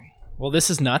Well,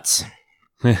 this is nuts.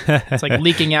 It's like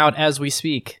leaking out as we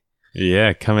speak.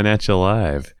 Yeah, coming at you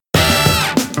live.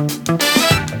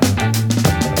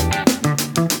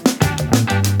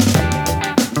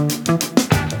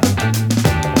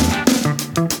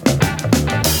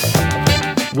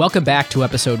 Welcome back to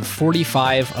episode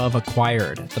 45 of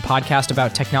Acquired, the podcast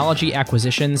about technology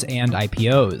acquisitions and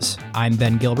IPOs. I'm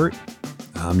Ben Gilbert.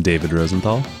 I'm David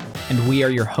Rosenthal. And we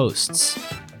are your hosts.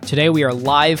 Today we are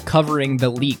live covering the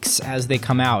leaks as they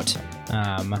come out.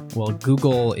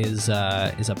 Google is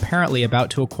apparently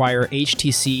about to acquire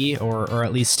HTC, or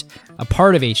at least a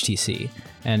part of HTC.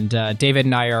 And David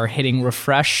and I are hitting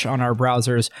refresh on our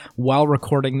browsers while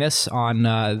recording this on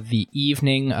the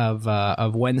evening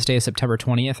of Wednesday, September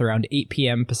 20th, around 8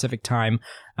 p.m. Pacific time.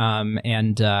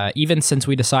 Even since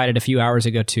we decided a few hours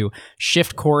ago to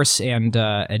shift course and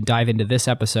dive into this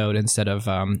episode instead of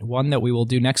one that we will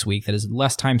do next week that is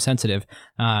less time sensitive,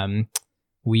 there's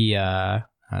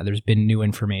been new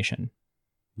information.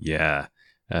 Yeah.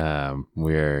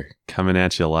 We're coming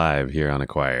at you live here on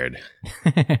Acquired.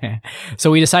 So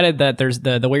we decided that there's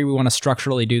the way we want to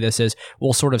structurally do this is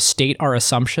we'll sort of state our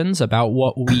assumptions about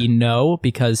what we know,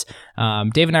 because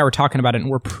Dave and I were talking about it, and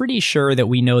we're pretty sure that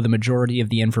we know the majority of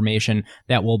the information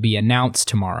that will be announced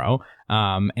tomorrow.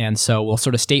 And so we'll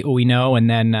sort of state what we know, and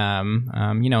then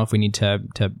if we need to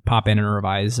pop in and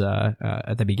revise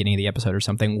at the beginning of the episode or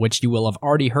something, which you will have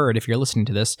already heard if you're listening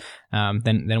to this,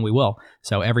 then we will.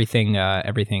 So everything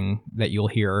that you'll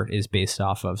hear is based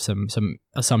off of some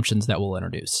assumptions that we'll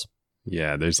introduce.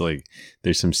 Yeah, there's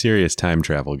some serious time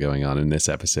travel going on in this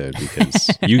episode,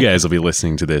 because you guys will be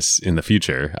listening to this in the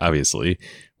future, obviously.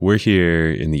 We're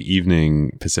here in the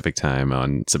evening Pacific time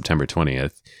on September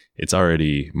 20th. It's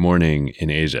already morning in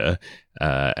Asia.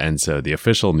 And so the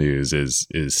official news is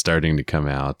starting to come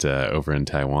out over in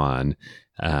Taiwan.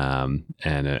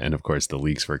 And of course, the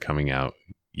leaks were coming out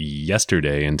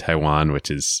yesterday in Taiwan, which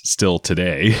is still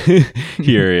today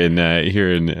here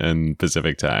in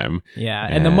Pacific time. Yeah,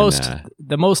 and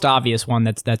the most obvious one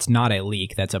that's not a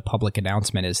leak, that's a public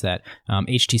announcement, is that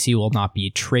HTC will not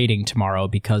be trading tomorrow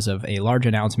because of a large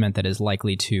announcement that is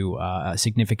likely to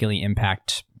significantly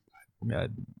impact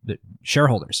the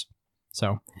shareholders.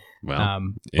 So,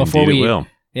 before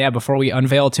we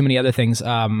unveil too many other things,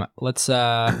 let's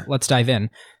dive in.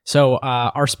 So,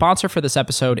 our sponsor for this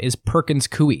episode is Perkins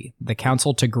Coie, the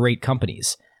counsel to great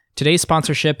companies. Today's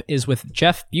sponsorship is with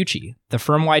Jeff Bucci, the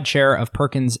firm-wide chair of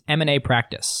Perkins' M&A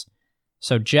practice.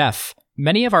 So, Jeff,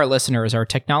 many of our listeners are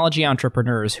technology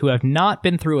entrepreneurs who have not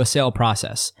been through a sale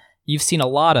process. You've seen a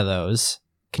lot of those.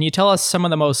 Can you tell us some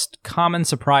of the most common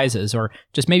surprises, or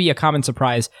just maybe a common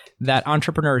surprise that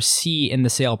entrepreneurs see in the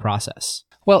sale process?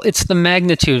 Well, it's the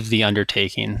magnitude of the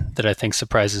undertaking that I think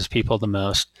surprises people the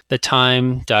most. The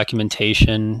time,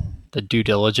 documentation, the due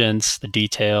diligence, the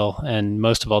detail, and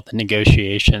most of all, the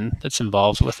negotiation that's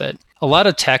involved with it. A lot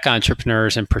of tech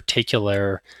entrepreneurs in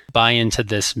particular buy into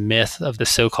this myth of the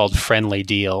so-called friendly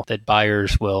deal that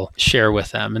buyers will share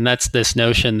with them. And that's this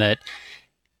notion that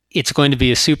it's going to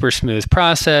be a super smooth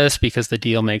process because the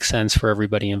deal makes sense for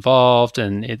everybody involved,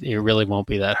 and it really won't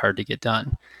be that hard to get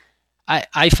done.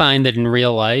 I find that in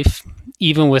real life,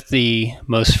 even with the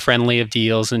most friendly of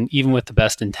deals and even with the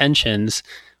best intentions,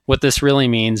 what this really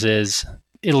means is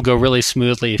it'll go really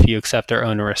smoothly if you accept our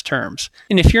onerous terms.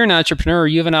 And if you're an entrepreneur,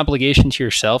 you have an obligation to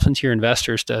yourself and to your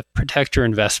investors to protect your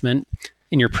investment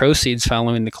and your proceeds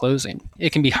following the closing.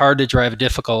 It can be hard to drive a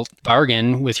difficult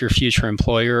bargain with your future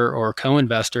employer or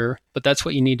co-investor, but that's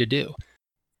what you need to do.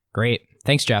 Great.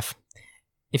 Thanks, Jeff.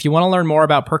 If you want to learn more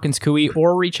about Perkins Coie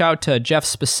or reach out to Jeff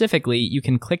specifically, you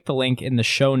can click the link in the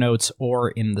show notes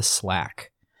or in the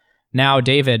Slack. Now,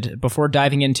 David, before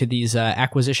diving into these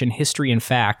acquisition history and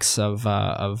facts of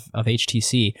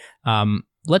HTC,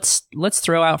 let's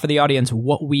throw out for the audience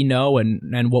what we know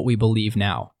and what we believe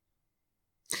now.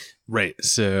 Right.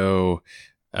 So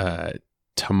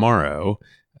tomorrow,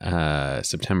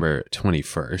 September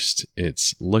 21st,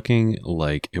 it's looking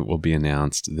like it will be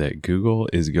announced that Google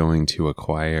is going to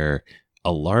acquire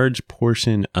a large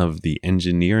portion of the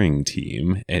engineering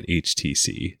team at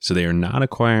HTC. So they are not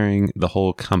acquiring the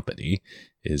whole company,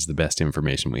 is the best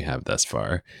information we have thus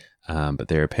far. But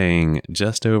they're paying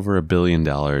just over $1 billion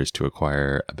to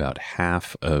acquire about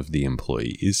half of the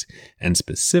employees, and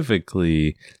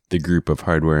specifically the group of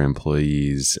hardware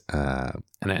employees.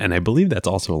 And I believe that's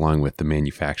also along with the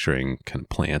manufacturing kind of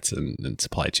plants and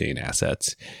supply chain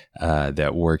assets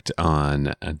that worked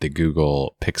on the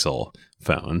Google Pixel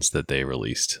phones that they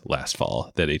released last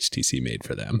fall that HTC made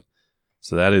for them.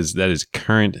 So that is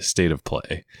current state of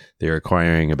play. They're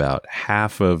acquiring about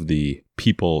half of the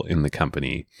people in the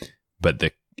company, but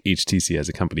the HTC as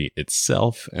a company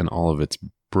itself and all of its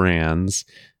brands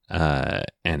and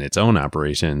its own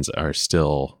operations are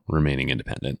still remaining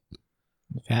independent.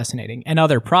 Fascinating. And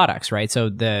other products, right? So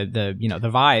the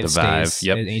Vive stays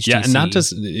yep. at HTC. Yeah,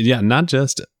 and not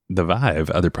just the Vive,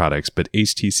 other products, but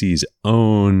HTC's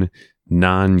own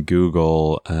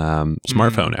non-Google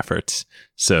smartphone efforts.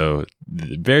 So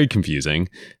very confusing.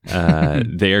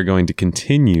 They are going to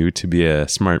continue to be a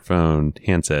smartphone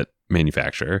handset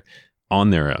manufacturer on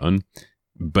their own,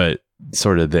 but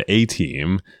sort of the A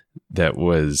team that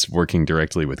was working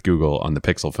directly with Google on the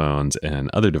Pixel phones and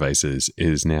other devices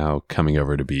is now coming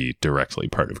over to be directly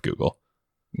part of Google.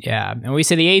 Yeah, and we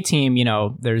say the A team.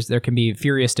 There can be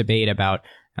furious debate about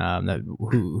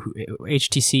who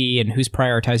HTC and who's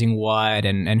prioritizing what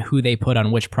and who they put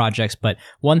on which projects. But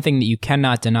one thing that you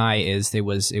cannot deny is it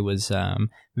was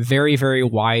very, very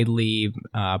widely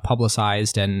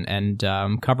publicized and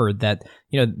covered that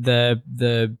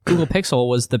the Google Pixel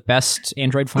was the best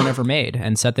Android phone ever made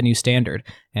and set the new standard.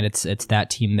 And it's that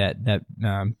team that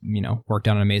worked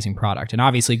on an amazing product. And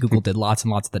obviously Google did lots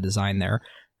and lots of the design there,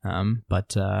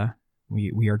 but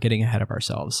we are getting ahead of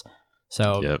ourselves.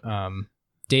 So. Yep.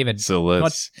 David, so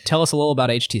tell us a little about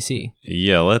HTC.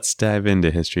 Yeah, let's dive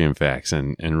into history and facts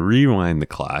and rewind the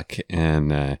clock.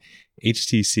 And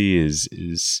HTC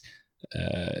is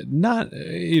not,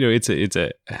 it's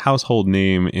a household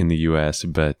name in the U.S.,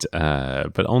 but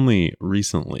only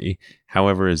recently.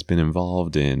 However, has been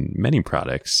involved in many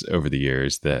products over the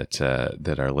years that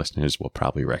our listeners will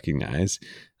probably recognize.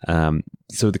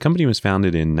 So the company was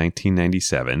founded in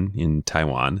 1997 in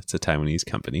Taiwan. It's a Taiwanese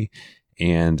company.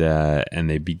 And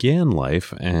they began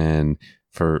life, and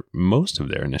for most of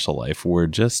their initial life, were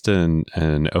just an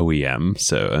OEM,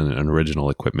 so an original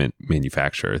equipment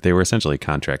manufacturer. They were essentially a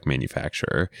contract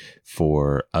manufacturer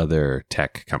for other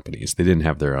tech companies. They didn't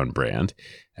have their own brand.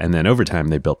 And then over time,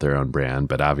 they built their own brand.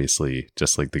 But obviously,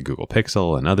 just like the Google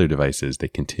Pixel and other devices, they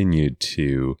continued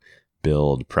to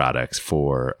build products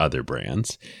for other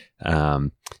brands.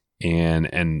 And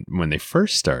when they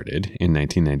first started in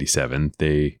 1997,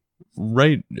 they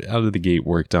right out of the gate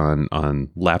worked on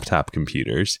laptop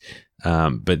computers,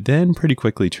 but then pretty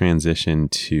quickly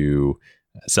transitioned to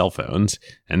cell phones.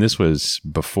 And this was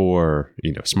before,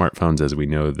 smartphones as we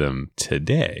know them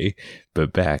today.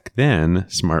 But back then,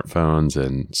 smartphones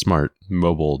and smart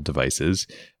mobile devices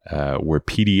were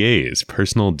PDAs,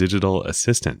 personal digital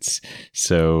assistants.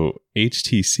 So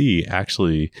HTC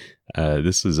actually,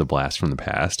 this was a blast from the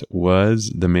past,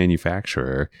 was the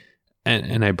manufacturer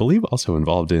and I believe also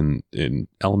involved in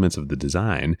elements of the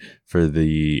design for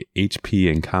the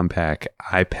HP and Compaq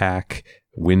iPac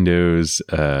Windows,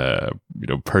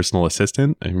 personal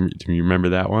assistant. Do you remember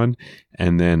that one?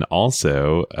 And then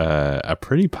also a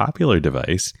pretty popular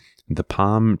device, the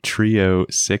Palm Trio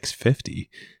 650,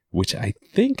 which I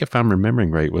think, if I'm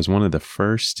remembering right, was one of the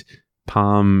first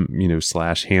Palm,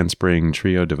 / handspring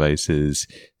Trio devices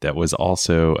that was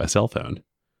also a cell phone.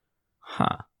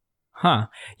 Huh.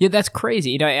 Yeah, that's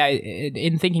crazy.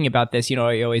 In thinking about this,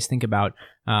 I always think about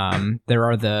there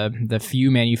are the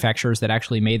few manufacturers that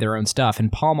actually made their own stuff,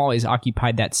 and Palm always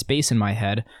occupied that space in my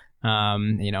head.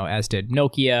 As did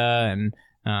Nokia, and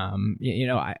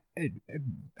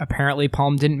apparently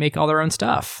Palm didn't make all their own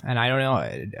stuff, and I don't know.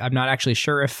 I'm not actually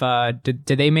sure if did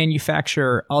they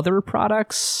manufacture other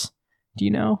products? Do you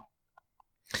know?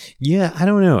 Yeah, I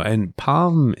don't know. And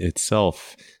Palm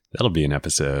itself. That'll be a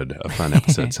fun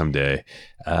episode someday.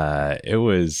 It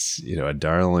was, a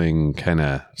darling kind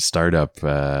of startup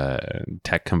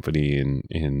tech company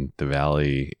in the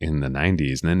Valley in the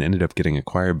 90s, and then ended up getting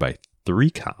acquired by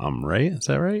 3Com, right? Is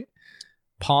that right?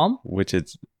 Palm?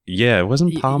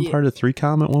 Wasn't Palm part of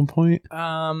 3Com at one point?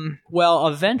 Well,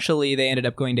 eventually they ended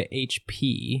up going to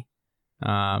HP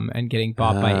and getting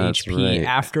bought by HP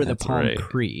after the Palm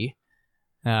Pre.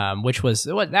 Which was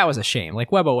that was a shame.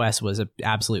 Like WebOS was an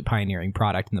absolute pioneering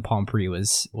product, and the Palm Pre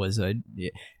was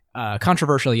a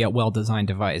controversial yet well designed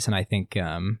device, and I think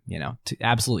to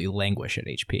absolutely languish at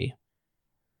HP.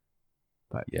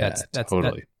 But yeah, that's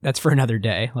totally that's for another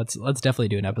day. Let's definitely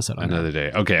do an episode on another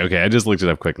day. Okay. I just looked it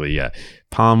up quickly. Yeah,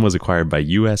 Palm was acquired by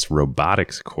U.S.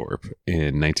 Robotics Corp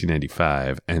in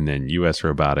 1995, and then U.S.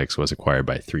 Robotics was acquired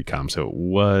by 3Com. So it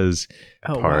was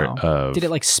part of. Did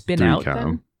it spin 3Com. out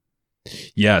then?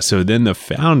 Yeah, so then the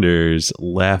founders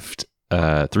left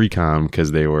 3Com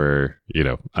because they were,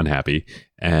 unhappy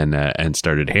and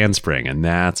started Handspring, and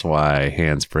that's why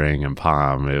Handspring and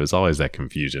Palm. It was always that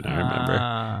confusion. I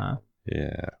remember.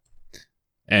 Yeah.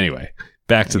 Anyway,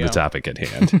 back to the topic at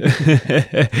hand.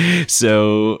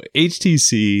 So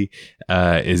HTC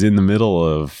is in the middle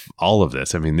of all of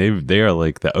this. I mean, they are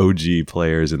like the OG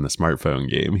players in the smartphone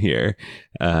game here.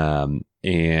 And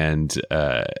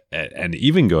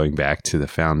even going back to the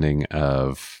founding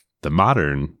of the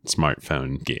modern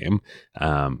smartphone game,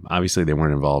 obviously they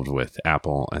weren't involved with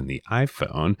Apple and the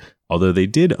iPhone, although they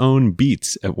did own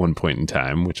Beats at one point in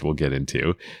time, which we'll get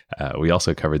into. We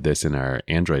also covered this in our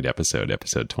Android episode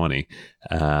 20,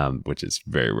 which is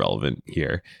very relevant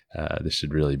here. This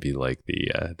should really be like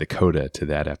the coda to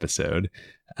that episode.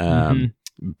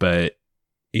 But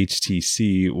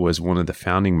HTC was one of the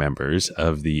founding members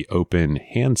of the Open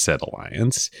Handset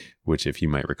Alliance, which, if you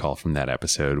might recall from that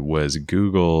episode, was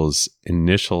Google's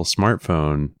initial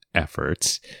smartphone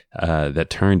efforts that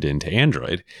turned into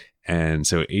Android. And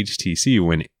so HTC,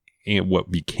 when what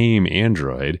became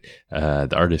Android,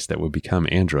 the artist that would become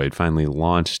Android, finally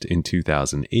launched in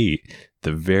 2008,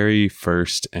 the very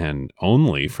first and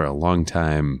only for a long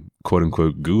time, quote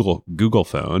unquote, Google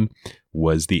phone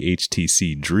was the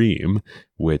HTC Dream,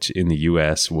 which in the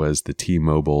US was the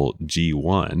T-Mobile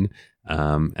G1.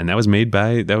 And that was made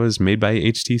by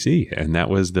HTC. And that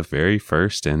was the very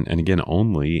first and again,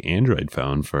 only Android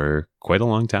phone for quite a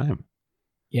long time.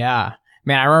 Yeah.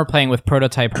 Man, I remember playing with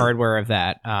prototype hardware of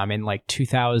that in like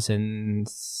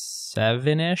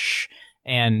 2007-ish.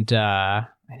 And I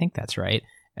think that's right.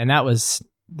 And that was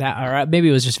that, or maybe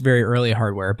it was just very early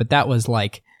hardware, but that was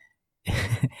like,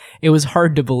 it was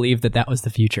hard to believe that was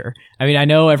the future. I mean, I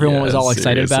know everyone was all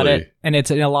excited about it, and it's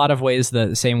in a lot of ways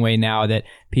the same way now that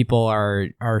people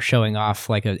are showing off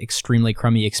like an extremely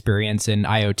crummy experience in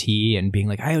IoT and being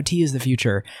like, IoT is the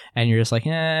future, and you're just like,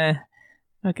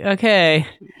 okay.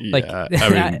 Yeah, like, I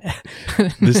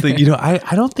mean, this thing,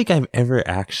 I don't think I've ever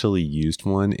actually used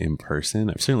one in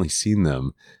person. I've certainly seen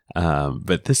them,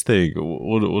 but this thing,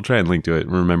 we'll try and link to it.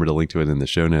 Remember to link to it in the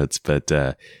show notes, but.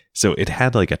 So it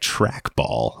had like a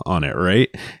trackball on it, right?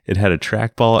 It had a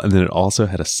trackball, and then it also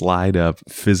had a slide up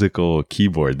physical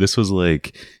keyboard. This was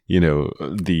like,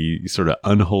 the sort of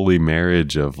unholy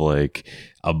marriage of like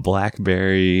a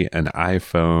BlackBerry, an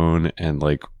iPhone, and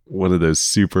like one of those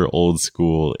super old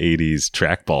school 80s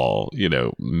trackball,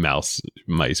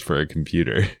 mice for a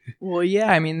computer. Well,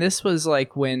 yeah, I mean, this was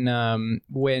like when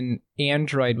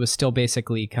Android was still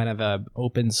basically kind of a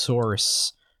open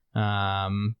source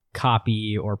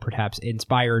copy or perhaps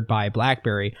inspired by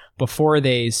BlackBerry before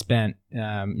they spent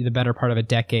the better part of a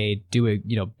decade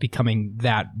becoming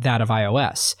that of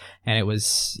iOS. And it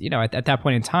was, at that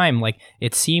point in time, like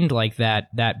it seemed like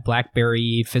that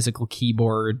BlackBerry physical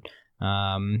keyboard,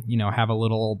 have a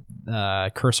little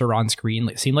cursor on screen.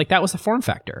 It seemed like that was the form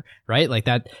factor, right? Like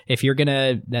that, if you're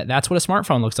gonna, that's what a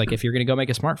smartphone looks like if you're gonna go make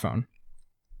a smartphone.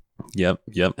 Yep.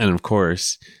 And of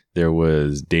course, there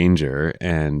was Danger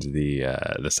and the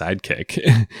Sidekick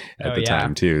at the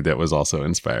time too. That was also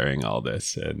inspiring all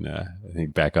this. And I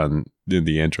think back on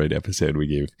the Android episode, we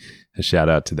gave a shout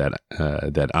out to that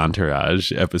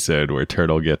Entourage episode where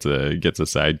Turtle gets a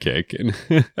sidekick, and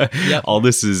all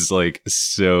this is like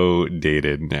so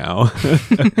dated now.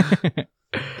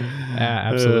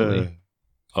 Absolutely,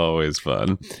 always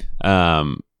fun.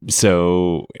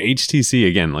 So HTC,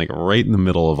 again, like right in the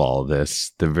middle of all of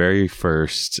this, the very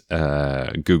first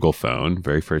Google phone,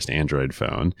 very first Android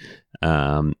phone.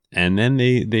 And then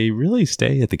they really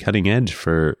stay at the cutting edge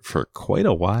for quite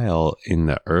a while in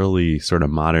the early sort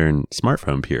of modern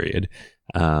smartphone period.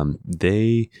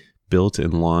 They built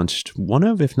and launched one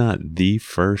of, if not the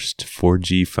first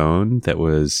 4G phone that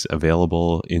was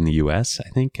available in the US, I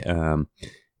think. It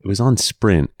was on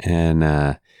Sprint,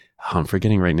 and I'm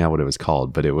forgetting right now what it was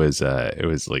called, but it was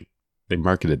like they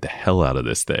marketed the hell out of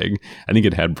this thing. I think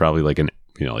it had probably like an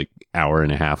hour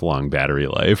and a half long battery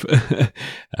life.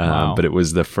 Wow. But it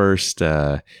was the first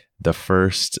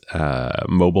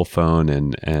mobile phone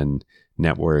and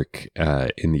network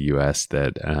in the US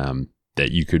that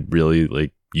you could really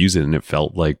like use it, and it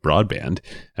felt like broadband.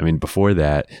 I mean, before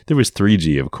that there was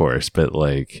 3G, of course, but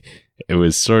like it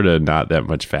was sort of not that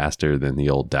much faster than the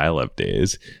old dial-up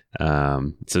days.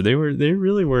 So they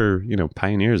really were,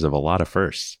 pioneers of a lot of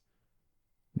firsts.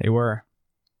 They were.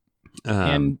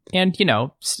 And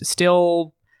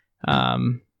still,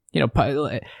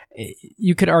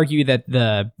 you could argue that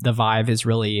the Vive is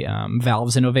really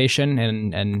Valve's innovation,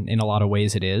 and in a lot of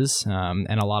ways it is,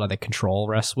 and a lot of the control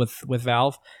rests with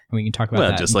Valve. And we can talk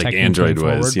about that. Just like Android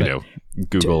was,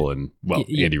 Google and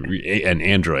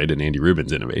Android and Andy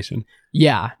Rubin's innovation.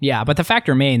 Yeah. But the fact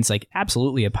remains, like,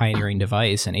 absolutely a pioneering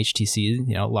device, and HTC,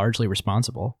 largely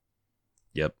responsible.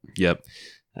 Yep.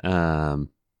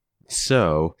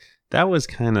 So that was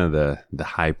kind of the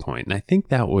high point. And I think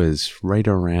that was right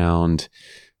around,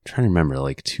 I'm trying to remember,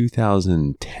 like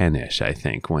 2010-ish, I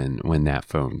think, when that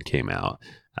phone came out.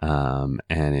 And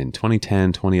in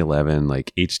 2010, 2011,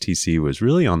 like HTC was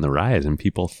really on the rise, and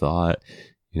people thought,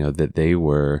 that they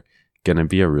were going to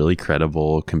be a really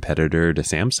credible competitor to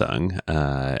Samsung,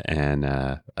 and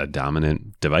a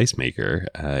dominant device maker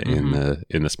in the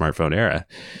smartphone era.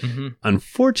 Mm-hmm.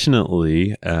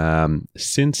 Unfortunately,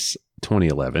 since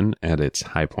 2011 at its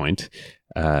high point,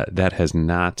 that has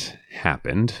not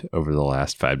happened over the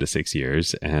last 5 to 6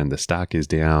 years, and the stock is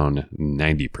down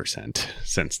 90%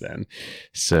 since then.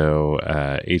 So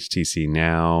HTC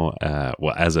now,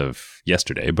 as of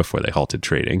yesterday, before they halted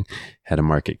trading, had a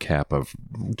market cap of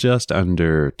just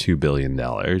under $2 billion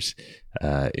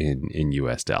in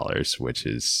US dollars, which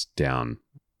is down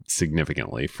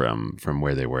significantly from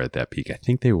where they were at that peak. I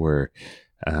think they were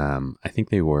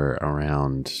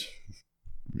around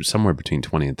somewhere between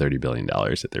 20 and $30 billion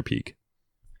at their peak.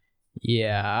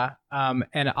 Yeah.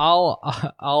 And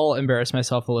I'll embarrass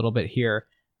myself a little bit here.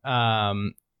 I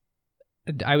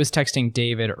was texting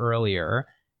David earlier,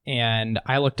 and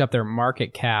I looked up their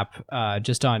market cap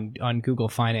just on Google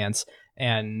Finance,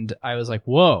 and I was like,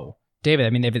 whoa, David,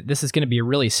 I mean, this is going to be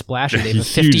really splashy. They have a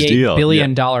 $58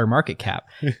 billion market cap.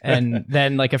 And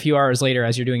then like a few hours later,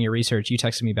 as you're doing your research, you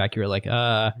texted me back. You were like,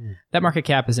 that market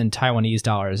cap is in Taiwanese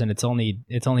dollars, and it's only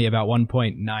about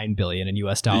 1.9 billion in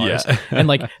US dollars. Yeah. And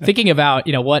like thinking about,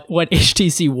 what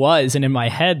HTC was, and in my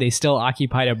head, they still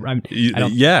occupied a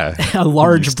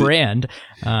large brand.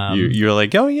 You're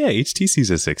like, oh yeah, HTC's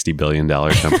a $60 billion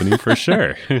company for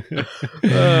sure.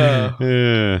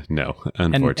 No,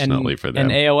 unfortunately for them.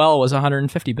 And AOL was a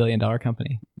 $150 billion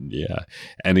company. Yeah.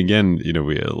 And again,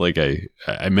 we like I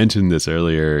mentioned this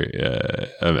earlier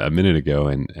a minute ago,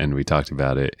 and we talked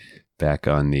about it back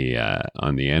on the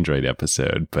Android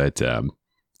episode, but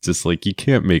just like you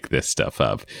can't make this stuff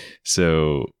up.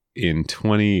 So in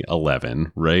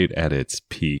 2011, right at its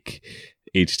peak,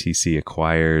 HTC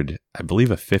acquired, I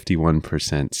believe, a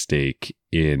 51% stake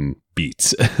in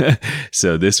Beats.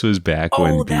 So this was back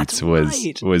when Beats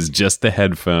was just the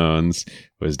headphones,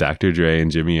 was Dr. Dre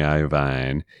and Jimmy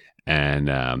Iovine, and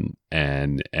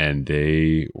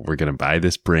they were going to buy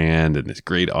this brand and this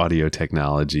great audio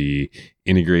technology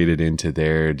integrated into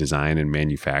their design and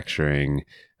manufacturing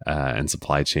and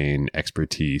supply chain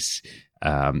expertise.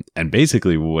 And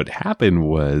basically what happened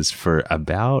was, for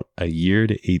about a year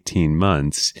to 18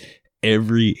 months,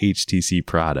 every HTC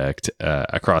product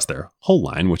across their whole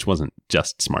line, which wasn't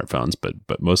just smartphones, but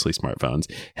mostly smartphones,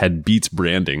 had Beats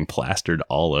branding plastered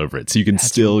all over it. So you can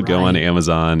still go on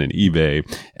Amazon and eBay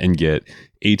and get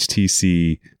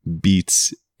HTC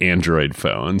Beats Android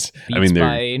phones. Beats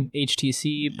by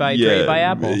HTC, by Dre, by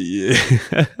Apple.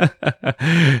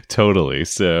 Yeah. Totally.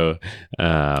 So,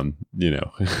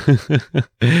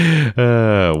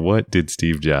 what did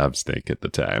Steve Jobs think at the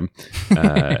time?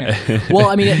 Well,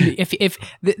 I mean, if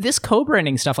this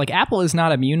co-branding stuff, like Apple is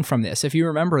not immune from this. If you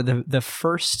remember the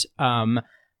first,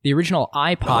 the original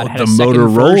iPod had a second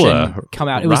Motorola version come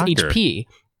out. It was HP.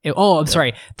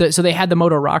 Sorry. So they had the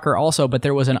Moto Rocker also, but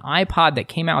there was an iPod that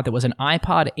came out that was an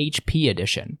iPod HP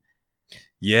edition.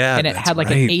 Yeah, and it had like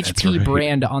an HP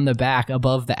brand on the back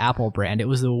above the Apple brand. It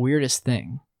was the weirdest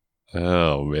thing.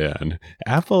 Oh man,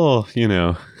 Apple,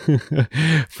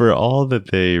 for all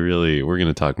that they really, we're going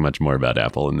to talk much more about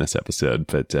Apple in this episode,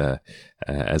 but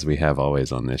as we have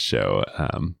always on this show,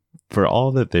 for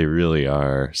all that they really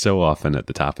are so often at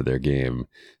the top of their game,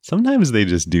 sometimes they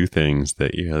just do things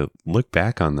that you look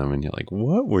back on them and you're like,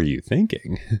 what were you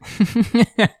thinking?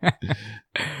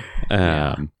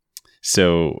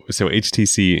 So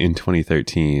HTC in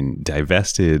 2013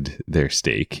 divested their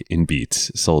stake in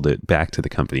Beats, sold it back to the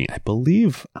company. I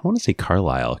believe, I want to say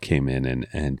Carlyle came in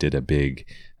and did a big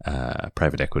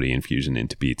private equity infusion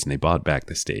into Beats, and they bought back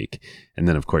the stake. And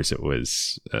then, of course, it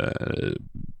was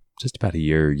just about a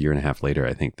year and a half later,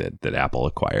 I think, that Apple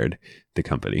acquired the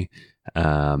company.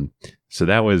 So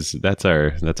that's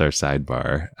our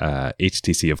sidebar.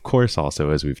 HTC, of course,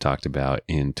 also, as we've talked about,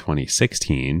 in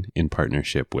 2016, in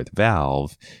partnership with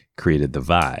Valve, created the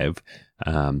Vive,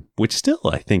 which still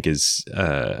I think is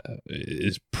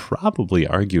probably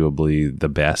arguably the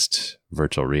best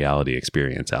virtual reality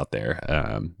experience out there.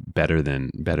 Better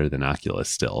than Oculus,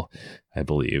 still, I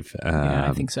believe. Yeah,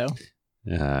 I think so.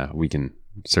 We can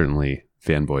certainly.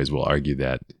 Fanboys will argue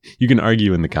that. You can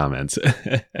argue in the comments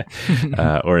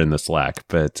or in the Slack.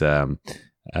 But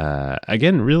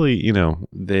again, really,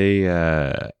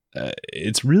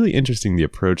 it's really interesting the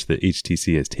approach that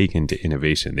HTC has taken to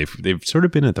innovation. They've sort of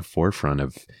been at the forefront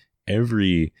of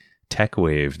every tech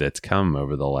wave that's come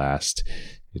over the last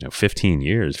 15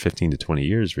 to 20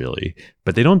 years, really.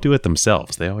 But they don't do it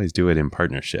themselves. They always do it in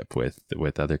partnership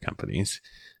with other companies.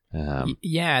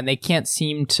 Yeah, and they can't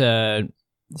seem to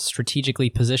strategically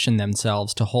position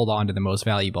themselves to hold on to the most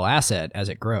valuable asset as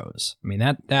it grows. I mean,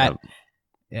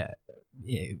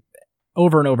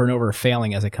 over and over and over,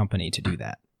 failing as a company to do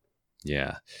that.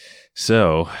 Yeah.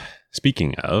 So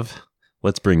speaking of,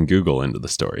 let's bring Google into the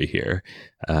story here.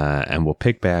 And we'll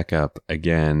pick back up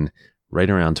again right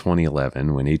around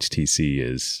 2011 when HTC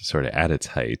is sort of at its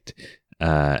height.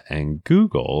 And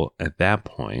Google at that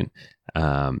point,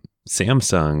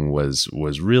 Samsung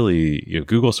was really,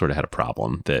 Google sort of had a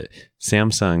problem that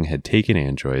Samsung had taken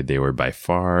Android. They were by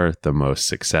far the most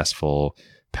successful,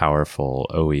 powerful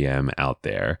OEM out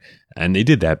there. And they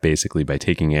did that basically by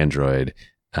taking Android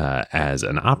as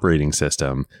an operating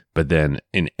system, but then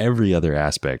in every other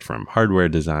aspect, from hardware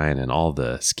design and all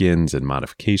the skins and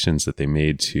modifications that they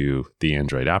made to the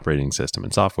Android operating system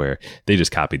and software, they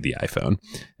just copied the iPhone.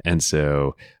 And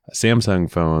so Samsung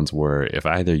phones were, if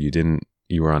either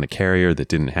you were on a carrier that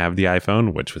didn't have the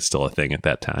iPhone, which was still a thing at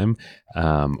that time,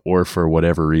 or for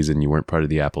whatever reason you weren't part of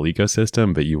the Apple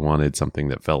ecosystem, but you wanted something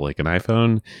that felt like an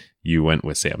iPhone, you went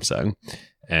with Samsung.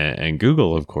 And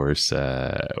Google, of course,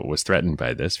 was threatened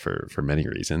by this for many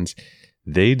reasons.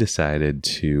 They decided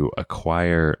to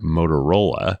acquire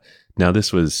Motorola. Now,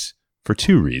 this was for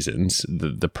two reasons.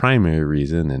 The primary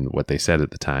reason, and what they said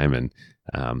at the time, and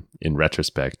in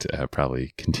retrospect,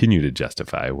 probably continue to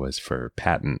justify, was for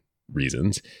patent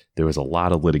reasons. There was a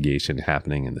lot of litigation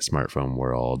happening in the smartphone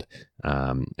world,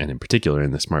 and in particular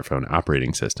in the smartphone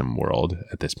operating system world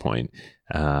at this point.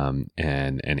 And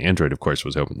Android, of course,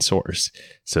 was open source,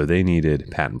 so they needed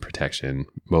patent protection.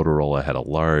 Motorola had a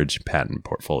large patent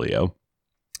portfolio,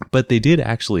 but they did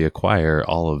actually acquire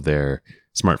all of their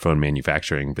smartphone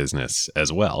manufacturing business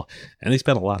as well, and they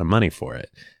spent a lot of money for it.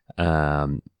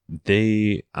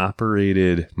 They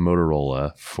operated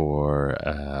Motorola for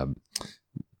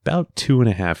about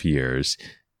 2.5 years,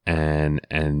 and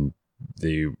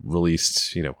they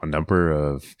released a number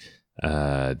of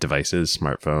devices,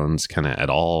 smartphones, kind of at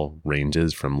all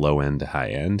ranges from low end to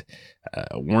high end.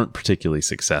 Weren't particularly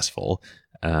successful,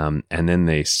 and then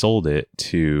they sold it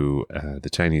to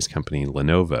the Chinese company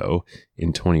Lenovo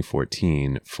in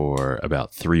 2014 for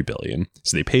about $3 billion.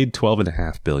 So they paid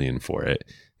 $12.5 billion for it.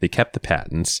 They kept the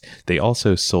patents. They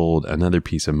also sold another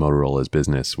piece of Motorola's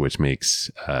business, which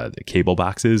makes the cable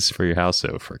boxes for your house,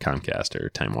 so for Comcast or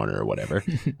Time Warner or whatever.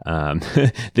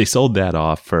 They sold that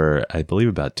off for, I believe,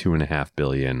 about $2.5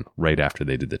 billion right after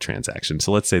they did the transaction.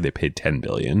 So let's say they paid $10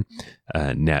 billion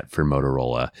net for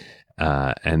Motorola.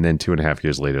 And then 2.5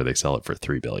 years later, they sell it for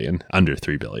 $3 billion, under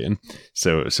 $3 billion.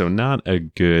 So not a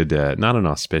good, not an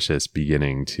auspicious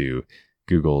beginning to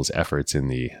Google's efforts in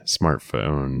the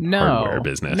smartphone hardware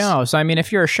business. No. So, I mean,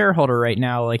 if you're a shareholder right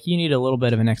now, like, you need a little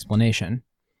bit of an explanation.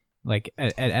 Like,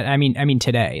 I mean,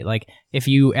 today, like, if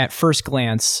you at first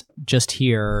glance just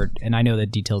hear, and I know the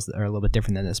details are a little bit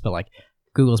different than this, but like,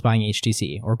 Google's buying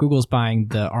HTC, or Google's buying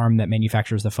the arm that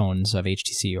manufactures the phones of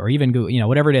HTC, or even Google,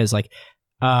 whatever it is, like,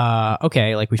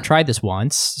 okay, like, we've tried this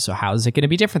once, so how is it going to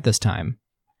be different this time?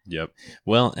 Yep.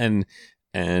 Well, and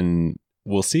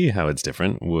we'll see how it's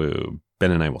different. Ben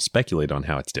and I will speculate on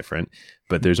how it's different,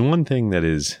 but there's one thing that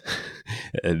is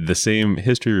the same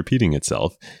history repeating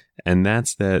itself, and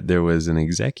that's that there was an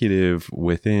executive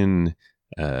within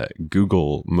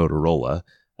Google Motorola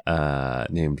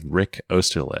named Rick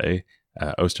Osterloh,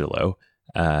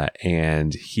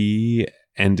 and he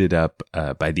ended up,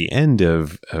 by the end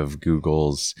of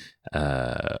Google's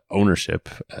ownership,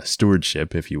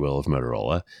 stewardship, if you will, of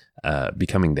Motorola,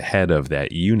 becoming the head of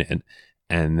that unit.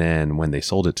 And then when they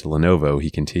sold it to Lenovo,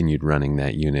 he continued running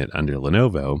that unit under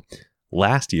Lenovo.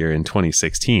 Last year in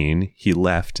 2016, he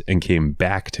left and came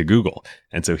back to Google.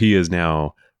 And so he is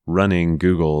now running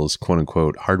Google's quote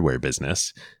unquote hardware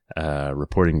business,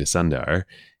 reporting to Sundar.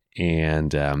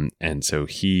 And so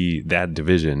that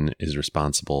division is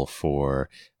responsible for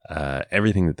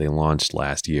everything that they launched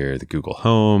last year: the Google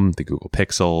Home, the Google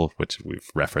Pixel, which we've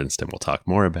referenced and we'll talk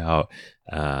more about,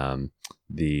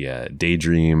 the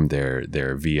Daydream, their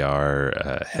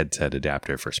VR headset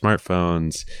adapter for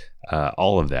smartphones,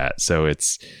 all of that. So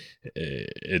it's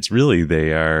really,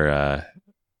 they are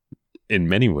in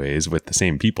many ways with the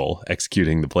same people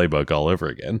executing the playbook all over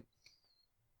again.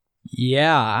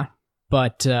 Yeah,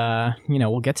 but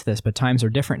we'll get to this, but times are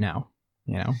different now.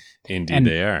 Indeed,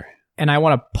 they are. And I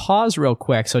want to pause real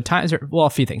quick. So a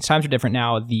few things. Times are different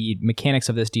now. The mechanics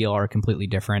of this deal are completely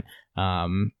different.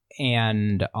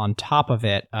 And on top of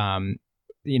it,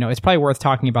 it's probably worth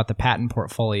talking about the patent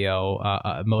portfolio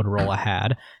Motorola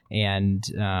had. And,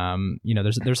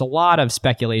 there's a lot of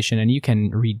speculation, and you can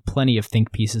read plenty of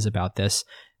think pieces about this,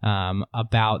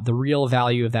 about the real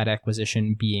value of that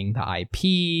acquisition being the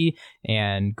IP,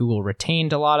 and Google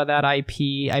retained a lot of that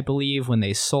IP, I believe, when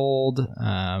they sold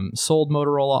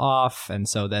Motorola off. And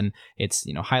so then it's,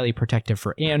 highly protective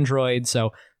for Android.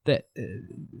 So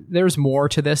there's more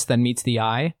to this than meets the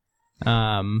eye.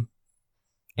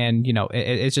 And,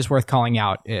 it's just worth calling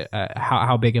out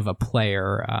how big of a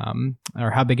player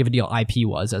or how big of a deal IP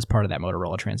was as part of that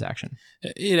Motorola transaction.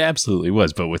 It absolutely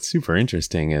was. But what's super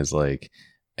interesting is, like,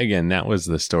 again, that was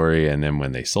the story. And then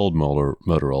when they sold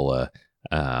Motorola,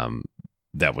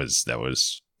 that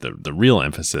was the real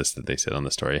emphasis that they said on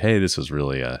the story. Hey, this was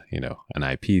really an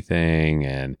IP thing.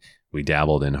 And we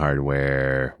dabbled in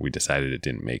hardware. We decided it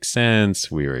didn't make sense.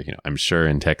 We were, I'm sure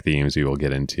in Tech Themes, we will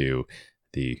get into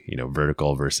the,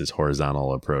 vertical versus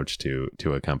horizontal approach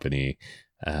to a company.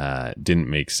 Didn't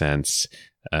make sense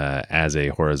as a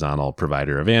horizontal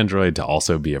provider of Android to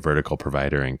also be a vertical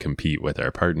provider and compete with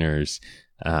our partners.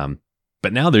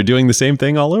 But now they're doing the same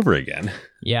thing all over again.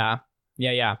 Yeah.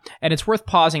 And it's worth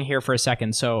pausing here for a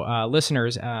second. So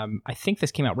listeners, I think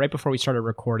this came out right before we started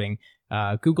recording.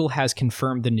 Google has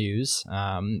confirmed the news.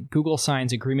 Google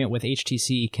signs agreement with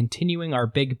HTC, continuing our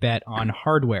big bet on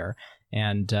hardware.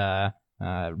 And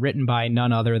written by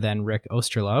none other than Rick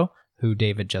Osterloh, who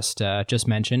David just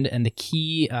mentioned. And the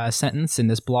key sentence in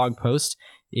this blog post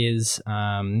is,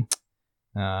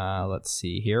 let's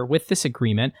see here. With this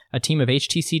agreement, a team of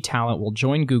HTC talent will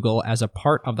join Google as a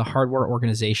part of the hardware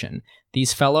organization.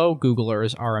 These fellow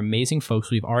Googlers are amazing folks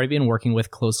we've already been working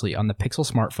with closely on the Pixel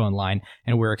smartphone line,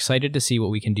 and we're excited to see what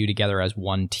we can do together as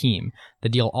one team. The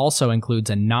deal also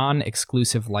includes a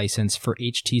non-exclusive license for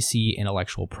HTC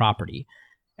intellectual property.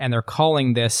 And they're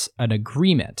calling this an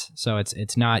agreement. So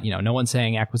it's not, no one's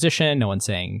saying acquisition, no one's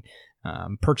saying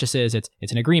purchases.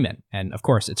 It's an agreement. And of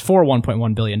course, it's for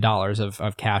 $1.1 billion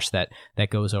of cash that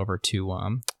goes over to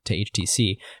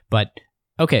HTC. But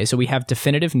okay, so we have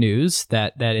definitive news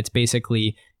that it's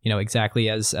basically, exactly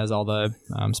as all the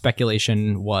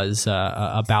speculation was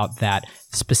about that,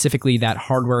 specifically that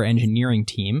hardware engineering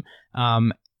team.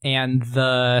 And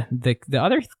the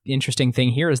other interesting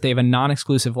thing here is they have a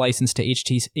non-exclusive license to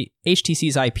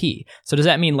HTC's IP. So does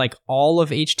that mean like all of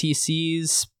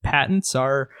HTC's patents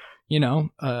are,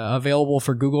 available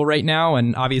for Google right now?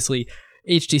 And obviously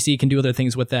HTC can do other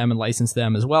things with them and license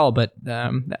them as well. But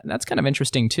that's kind of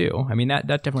interesting too. I mean, that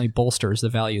definitely bolsters the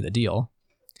value of the deal.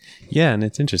 Yeah, and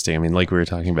it's interesting. I mean, like we were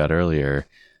talking about earlier,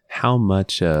 how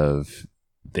much of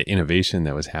the innovation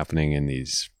that was happening in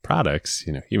these products,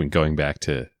 even going back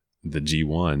to the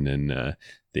G1 and the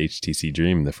HTC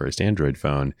Dream, the first Android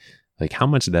phone, like how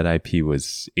much of that IP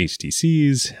was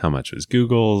HTC's, how much was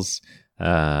Google's,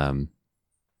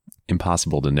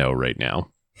 impossible to know right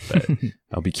now. But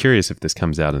I'll be curious if this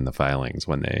comes out in the filings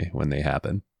when they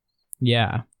happen.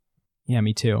 Yeah,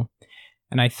 me too.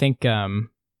 And I think I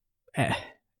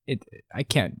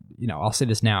can't, I'll say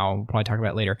this now, we'll probably talk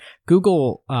about it later.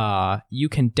 Google, you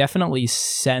can definitely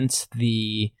sense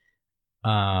the,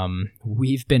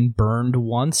 we've been burned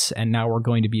once and now we're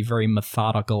going to be very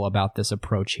methodical about this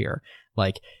approach here.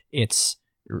 Like it's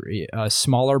a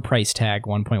smaller price tag,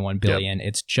 1.1 billion. Yep.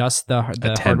 It's just the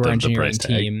hardware engineering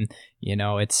team,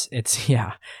 it's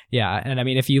yeah. And I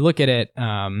mean, if you look at it,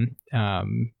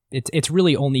 it's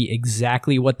really only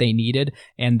exactly what they needed,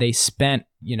 and they spent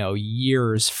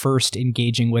years first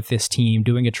engaging with this team,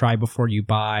 doing a try before you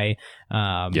buy.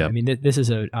 Yep. I mean, this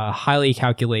is a highly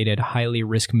calculated, highly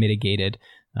risk mitigated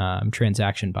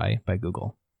transaction by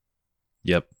Google.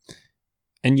 Yep.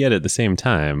 And yet at the same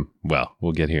time, well,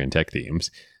 we'll get here in Tech Themes,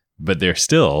 but they're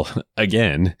still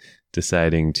again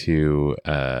deciding to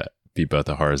be both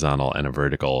a horizontal and a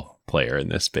vertical player in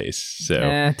this space.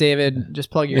 So David,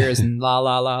 just plug your ears and la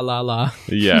la la la la.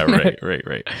 Yeah, right. All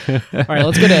right,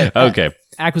 let's go to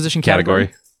acquisition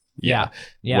category. Yeah.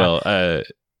 Well,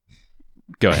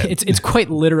 go ahead. It's quite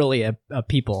literally a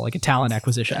people, like a talent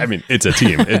acquisition. I mean, it's a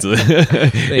team.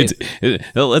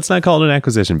 Let's not call it an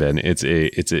acquisition, Ben. It's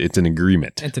an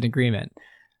agreement. It's an agreement.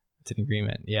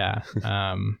 Yeah.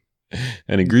 An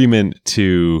agreement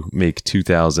to make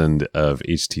 2,000 of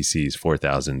HTC's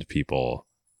 4,000 people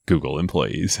Google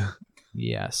employees.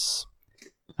 Yes.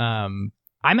 I'm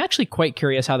actually quite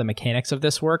curious how the mechanics of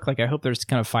this work. Like, I hope there's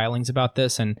kind of filings about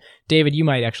this. And David, you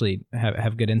might actually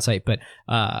have good insight. But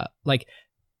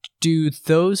do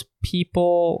those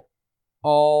people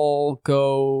all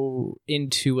go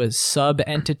into a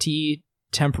sub-entity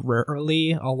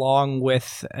temporarily along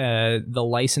with the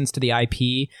license to the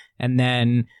IP, and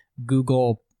then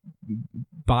Google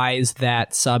buys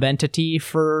that sub entity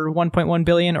for 1.1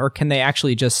 billion, or can they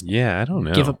actually just I don't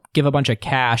know. give a bunch of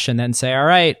cash and then say, all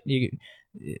right,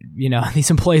 you know, these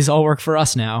employees all work for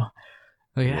us now.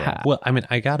 Yeah. Well, I mean,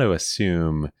 I got to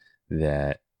assume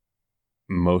that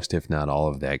most, if not all,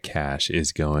 of that cash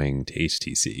is going to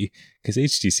HTC, because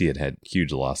HTC had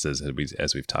huge losses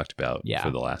as we've talked about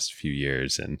for the last few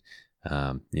years, and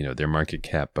you know, their market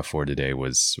cap before today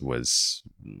was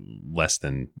less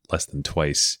than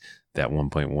twice that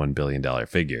 $1.1 billion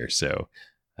figure. So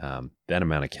that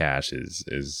amount of cash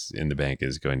is in the bank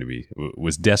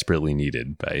was desperately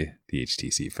needed by the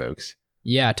HTC folks.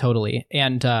 Yeah, totally.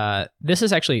 And this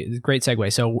is actually a great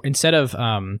segue. So instead of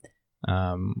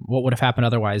what would have happened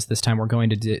otherwise, this time we're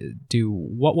going to do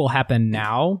what will happen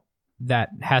now that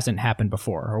hasn't happened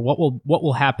before, or what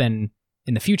will happen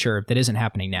in the future that isn't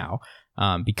happening now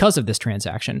because of this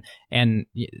transaction. And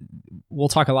we'll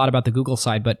talk a lot about the Google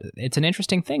side, but it's an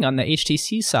interesting thing on the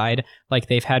HTC side. Like,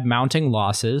 they've had mounting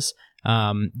losses.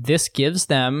 This gives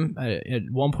them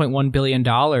 $1.1 billion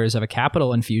of a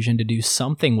capital infusion to do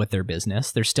something with their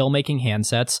business. They're still making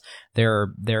handsets.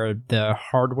 They're the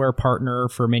hardware partner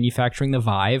for manufacturing the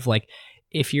Vive. Like,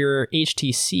 if you're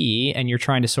HTC and you're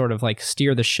trying to sort of like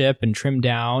steer the ship and trim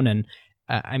down, and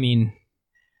I mean,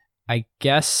 I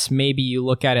guess maybe you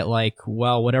look at it like,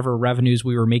 well, whatever revenues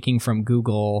we were making from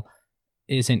Google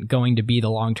isn't going to be the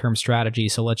long-term strategy,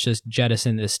 so let's just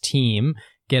jettison this team,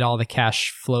 get all the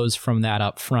cash flows from that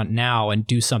up front now, and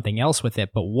do something else with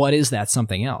it. But what is that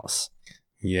something else?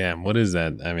 Yeah, what is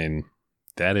that? I mean,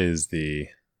 that is the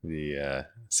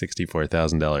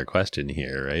 $64,000 question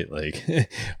here, right? Like,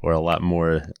 or a lot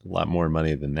more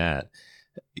money than that.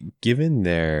 Given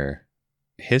their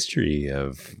history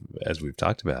of, as we've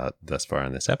talked about thus far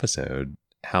in this episode,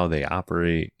 how they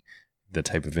operate, the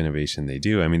type of innovation they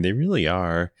do. I mean, they really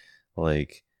are at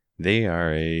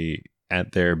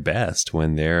their best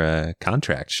when they're a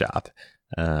contract shop.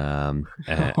 And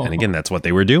again, that's what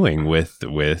they were doing with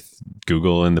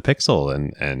Google and the Pixel,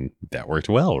 and that worked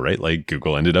well, right? Like,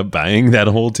 Google ended up buying that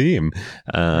whole team.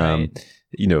 Right.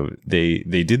 You know, they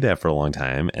did that for a long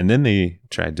time, and then they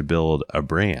tried to build a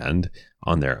brand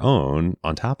on their own.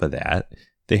 On top of that,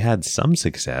 they had some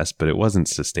success, but it wasn't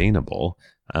sustainable.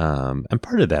 And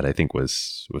part of that, I think,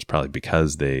 was probably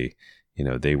because they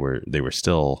were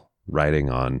still riding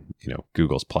on, you know,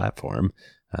 Google's platform.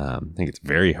 I think it's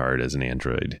very hard as an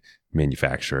Android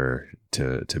manufacturer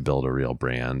to build a real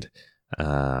brand.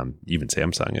 Even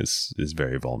Samsung is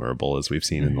very vulnerable, as we've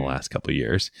seen in the last couple of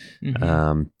years.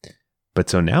 Mm-hmm. But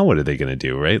so now what are they going to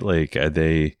do, right? Like,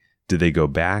 do they go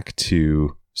back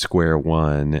to square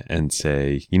one and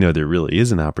say, you know, there really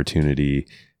is an opportunity,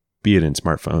 be it in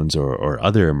smartphones or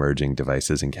other emerging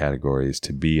devices and categories,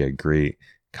 to be a great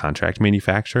contract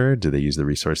manufacturer? Do they use the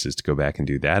resources to go back and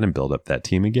do that and build up that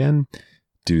team again?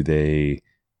 Do they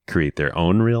create their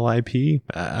own real IP?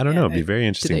 I don't know. It'd be very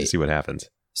interesting to see what happens.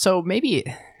 So maybe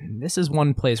this is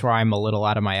one place where I'm a little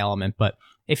out of my element, but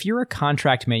if you're a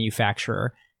contract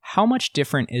manufacturer, how much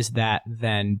different is that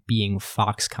than being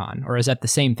Foxconn? Or is that the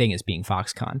same thing as being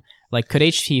Foxconn? Like, could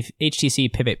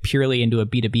HTC pivot purely into a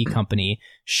B2B company,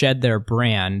 shed their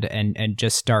brand, and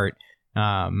just start,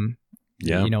 doing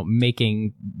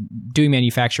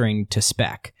manufacturing to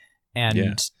spec?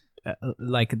 And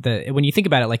when you think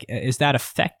about it, like, is that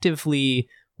effectively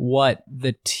what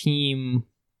the team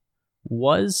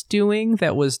was doing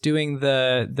that was doing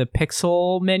the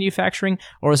Pixel manufacturing,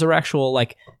 or is there actual,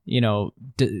 like, you know,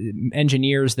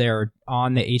 engineers there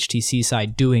on the HTC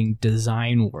side doing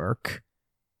design work?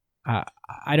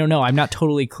 I don't know. I'm not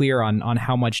totally clear on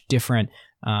how much different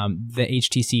the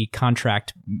HTC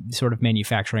contract sort of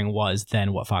manufacturing was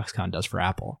than what Foxconn does for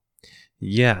Apple.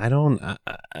 Yeah, I don't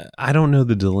know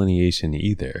the delineation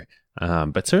either.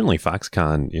 But certainly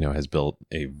Foxconn, you know, has built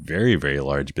a very, very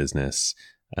large business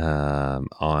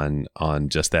on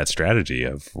just that strategy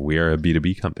of, we are a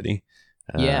B2B company.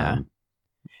 And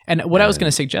what I was going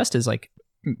to suggest is, like,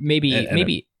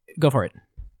 maybe go for it.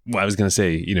 Well, I was going to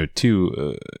say, you know,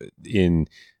 too, in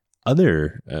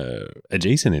other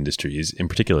adjacent industries, in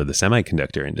particular the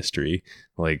semiconductor industry,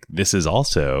 like, this is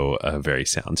also a very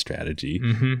sound strategy.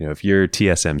 Mm-hmm. You know, if you're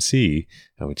TSMC,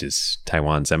 which is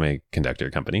Taiwan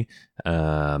Semiconductor Company,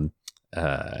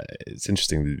 it's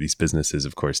interesting that these businesses,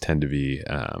 of course, tend to be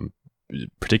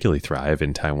particularly thrive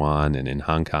in Taiwan and in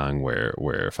Hong Kong, where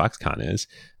Foxconn is,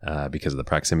 because of the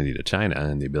proximity to China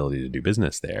and the ability to do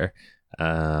business there.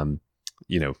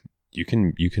 You know, you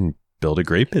can build a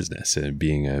great business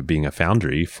being a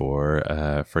foundry for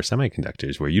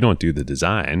semiconductors, where you don't do the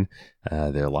design.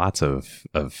 There are lots of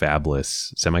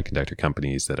fabless semiconductor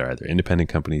companies that are either independent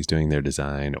companies doing their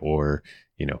design, or,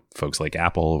 folks like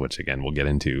Apple, which again we'll get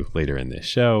into later in this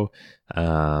show,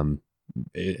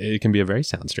 it can be a very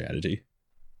sound strategy.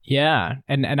 Yeah,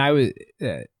 and I was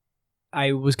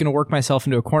going to work myself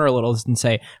into a corner a little and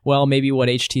say, well, maybe what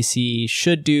HTC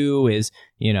should do is,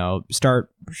 start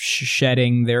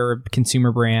shedding their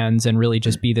consumer brands and really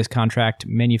just be this contract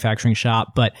manufacturing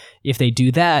shop. But if they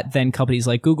do that, then companies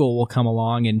like Google will come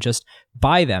along and just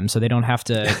buy them, so they don't have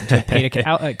to pay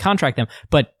to contract them.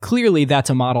 But clearly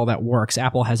that's a model that works.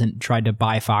 Apple hasn't tried to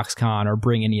buy Foxconn or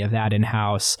bring any of that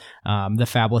in-house. The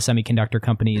fabless semiconductor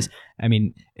companies, I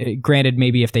mean, granted,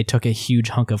 maybe if they took a huge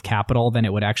hunk of capital, then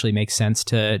it would actually make sense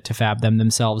to fab them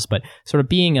themselves. But sort of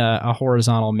being a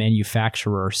horizontal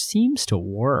manufacturer seems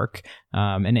to work,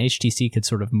 and HTC could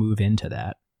sort of move into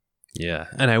that. Yeah,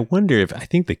 and I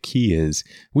think the key is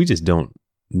we just don't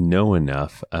know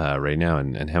enough right now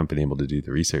and haven't been able to do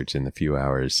the research in the few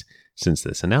hours since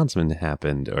this announcement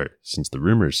happened, or since the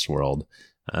rumors swirled,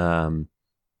 to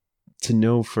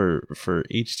know for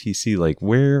HTC, like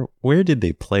where did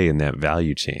they play in that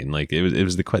value chain? Like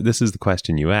this is the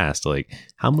question you asked, like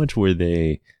how much were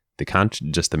they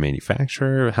just the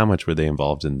manufacturer? How much were they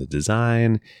involved in the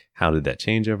design? How did that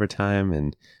change over time?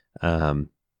 And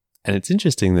it's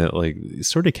interesting that, like,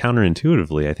 sort of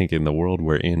counterintuitively, I think in the world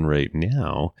we're in right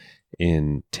now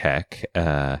in tech,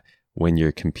 when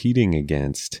you're competing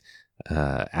against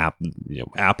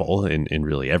Apple in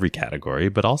really every category,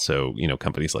 but also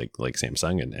companies like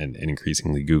Samsung and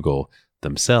increasingly Google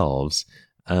themselves,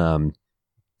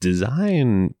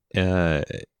 design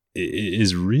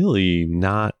is really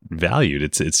not valued.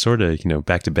 It's sort of,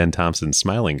 back to Ben Thompson's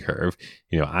smiling curve.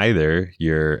 Either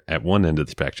you're at one end of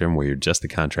the spectrum where you're just the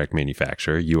contract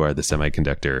manufacturer, you are the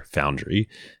semiconductor foundry,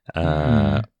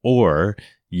 or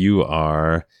you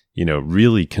are,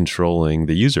 really controlling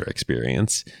the user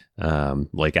experience,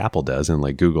 like Apple does and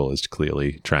like Google is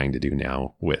clearly trying to do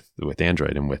now with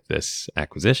Android and with this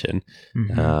acquisition.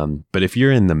 But if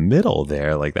you're in the middle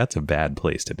there, like that's a bad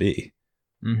place to be.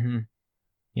 Mm-hmm.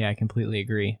 Yeah, I completely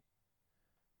agree.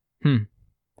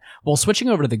 Well, switching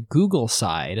over to the Google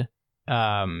side,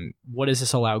 what does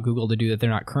this allow Google to do that they're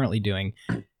not currently doing?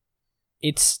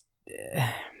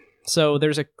 So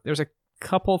there's a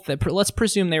couple let's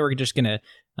presume they were just going to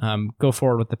go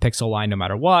forward with the Pixel line no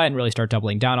matter what and really start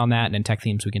doubling down on that. And in Tech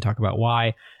Themes, we can talk about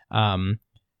why.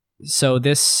 So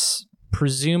this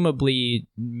presumably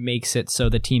makes it so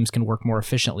the teams can work more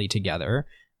efficiently together.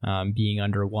 Being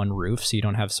under one roof, so you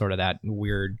don't have sort of that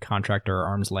weird contractor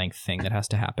arm's length thing that has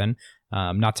to happen.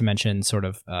 Not to mention sort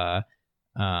of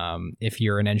if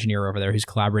you're an engineer over there who's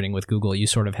collaborating with Google, you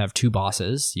sort of have two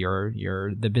bosses.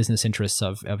 You're the business interests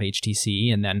of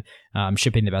HTC, and then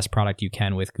shipping the best product you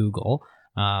can with Google.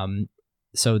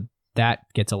 So that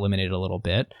gets eliminated a little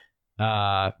bit.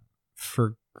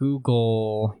 For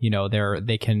Google,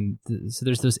 they can. So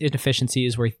there's those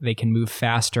inefficiencies where they can move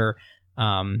faster.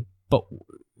 But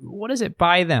what does it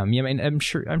buy them? I mean, I'm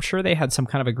sure they had some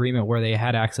kind of agreement where they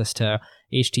had access to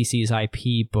HTC's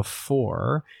IP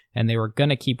before, and they were going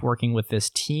to keep working with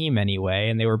this team anyway,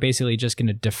 and they were basically just going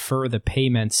to defer the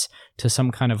payments to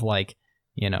some kind of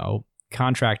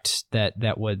contract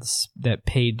that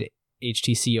paid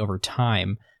HTC over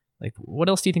time. Like, what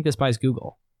else do you think this buys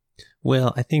Google?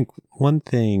 Well, I think one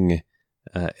thing,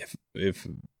 if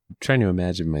trying to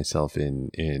imagine myself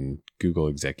in Google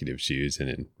executive shoes and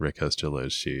in Rick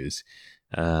Osterloh's shoes,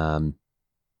 I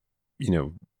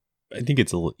think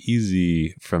it's a little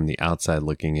easy from the outside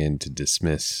looking in to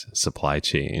dismiss supply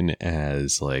chain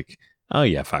as like, oh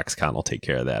yeah, Foxconn will take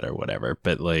care of that or whatever.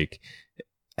 But like,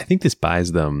 I think this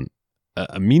buys them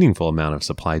a meaningful amount of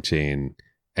supply chain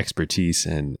expertise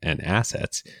and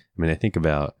assets. I mean, I think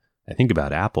about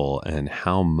Apple and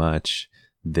how much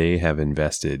they have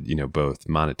invested, both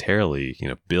monetarily,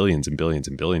 billions and billions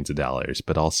and billions of dollars,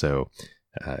 but also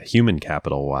human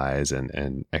capital wise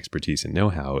and expertise and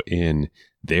know-how in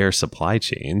their supply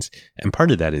chains. And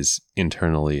part of that is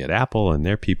internally at Apple and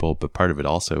their people, but part of it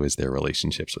also is their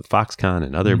relationships with Foxconn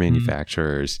and other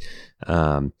manufacturers.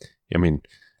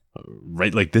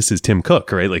 Right, like this is Tim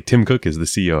Cook, right? Like Tim Cook is the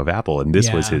CEO of Apple, and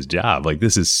this was his job. Like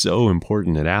this is so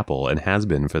important at Apple and has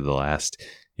been for the last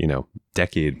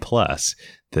decade plus,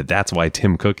 that's why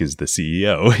Tim Cook is the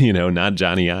CEO, not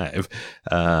Johnny Ive.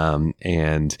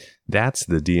 And that's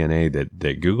the DNA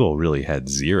that Google really had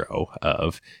zero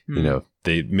of.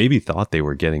 They maybe thought they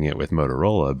were getting it with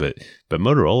Motorola, but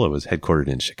Motorola was headquartered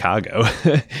in Chicago.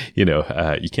 You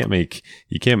can't make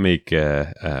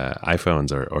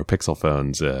iPhones or Pixel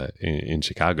phones in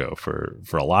Chicago for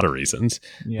a lot of reasons.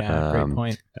 Yeah, great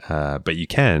point. But you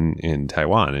can in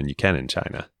Taiwan and you can in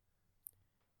China.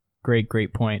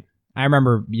 Great point. I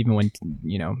remember even when,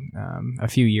 a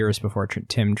few years before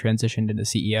Tim transitioned into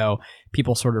CEO,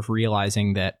 people sort of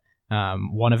realizing that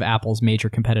one of Apple's major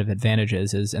competitive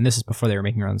advantages is, and this is before they were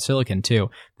making their own silicon too,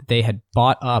 that they had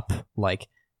bought up like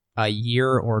a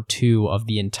year or two of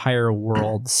the entire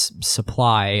world's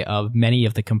supply of many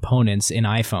of the components in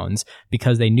iPhones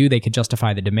because they knew they could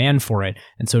justify the demand for it,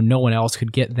 and so no one else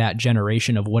could get that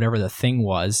generation of whatever the thing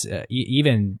was,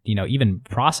 even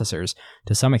processors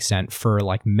to some extent, for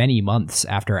like many months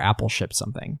after Apple shipped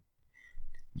something.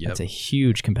 That's a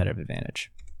huge competitive advantage.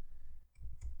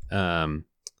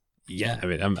 Yeah, I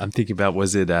mean, I'm thinking about,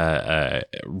 was it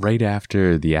right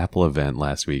after the Apple event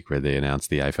last week where they announced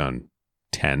the iPhone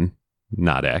 10,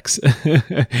 not X,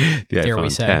 the Dare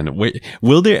iPhone 10. Wait,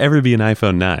 will there ever be an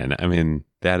iPhone 9? I mean,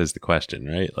 that is the question,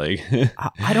 right? Like,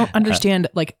 I don't understand.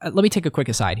 Like, let me take a quick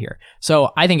aside here. So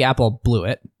I think Apple blew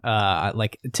it.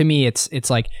 Like, to me, it's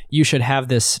like you should have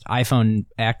this iPhone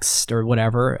X or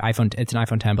whatever it's an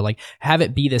iPhone 10, but like have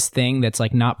it be this thing that's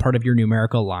like not part of your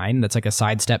numerical line. That's like a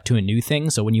sidestep to a new thing.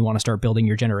 So when you want to start building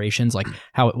your generations, like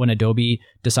when Adobe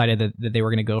decided that they were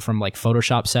going to go from like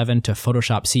Photoshop 7 to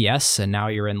Photoshop CS, and now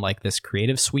you're in like this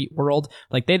Creative Suite world,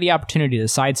 like they had the opportunity to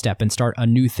sidestep and start a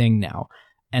new thing now.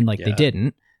 And like they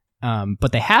didn't,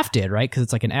 but they half did, right? Because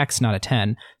it's like an X, not a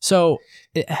 10. So,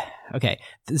 okay.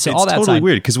 So it's all that totally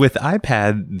weird because with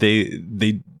iPad, they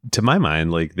to my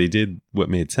mind, like they did what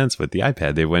made sense with the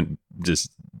iPad. They went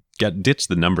ditched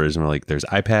the numbers and were like, "There's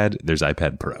iPad, there's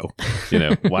iPad Pro."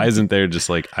 Why isn't there just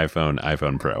like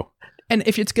iPhone Pro? And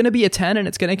if it's going to be a 10 and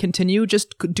it's going to continue,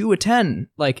 just do a 10.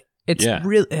 Like it's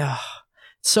really.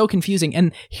 So confusing.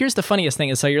 And here's the funniest thing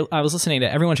is, I was listening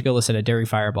to, everyone should go listen to Dairy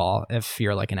Fireball if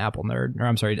you're like an Apple nerd, or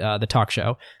I'm sorry, the talk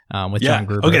show with John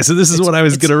Gruber. Okay, so this is what I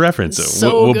was going to reference.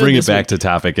 So we'll bring it back to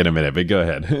topic in a minute, but go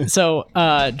ahead. So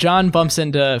John bumps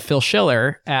into Phil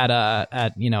Schiller at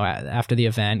after the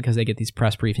event because they get these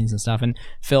press briefings and stuff. And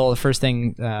Phil, the first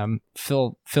thing,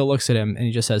 Phil looks at him and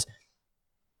he just says,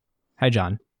 "Hi,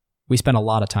 John. We spent a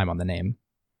lot of time on the name.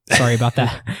 Sorry about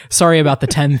that. Sorry about the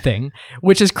 10 thing,"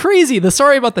 which is crazy. The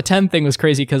sorry about the 10 thing was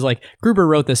crazy because like Gruber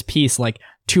wrote this piece like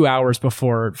 2 hours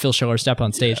before Phil Schiller stepped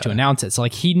on stage to announce it. So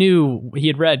like he knew, he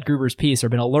had read Gruber's piece or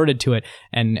been alerted to it,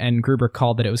 and Gruber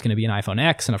called that it was going to be an iPhone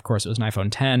X, and of course it was an iPhone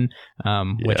 10,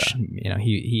 which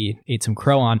he ate some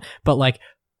crow on. But like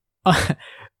I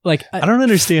don't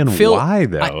understand Phil, why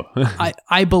though.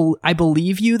 I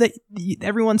believe you that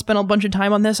everyone spent a bunch of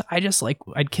time on this. I just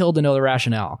I'd kill to know the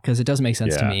rationale because it doesn't make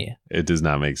sense to me. It does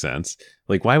not make sense.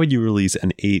 Like, why would you release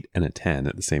an 8 and a 10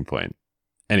 at the same point?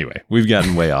 Anyway, we've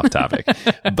gotten way off topic.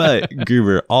 But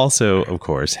Gruber also, of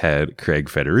course, had Craig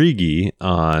Federighi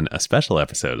on a special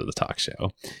episode of the talk show.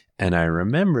 And I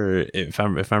remember, if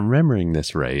I'm remembering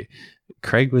this right,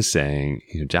 Craig was saying,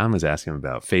 John was asking him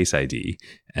about Face ID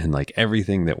and like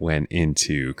everything that went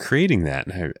into creating that.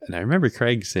 And I remember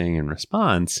Craig saying in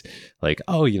response, like,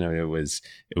 "Oh, it was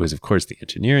of course the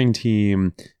engineering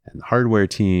team and the hardware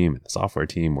team and the software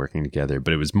team working together,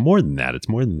 but it was more than that. It's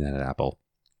more than that at Apple.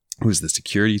 It was the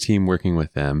security team working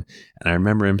with them." And I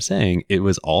remember him saying it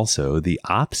was also the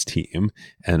ops team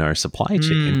and our supply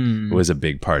chain was a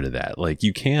big part of that. Like,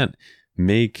 you can't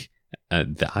make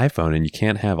the iPhone and you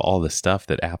can't have all the stuff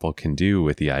that Apple can do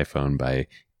with the iPhone by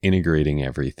integrating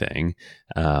everything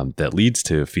that leads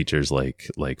to features like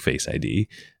Face ID.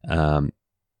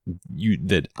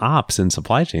 That ops and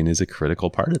supply chain is a critical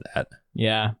part of that.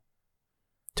 Yeah,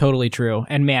 totally true.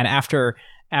 And man, after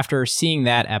seeing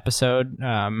that episode,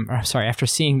 after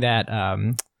seeing that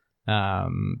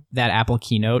that Apple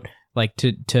keynote, like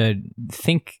to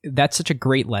think, that's such a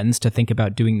great lens to think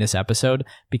about doing this episode,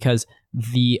 because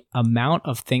the amount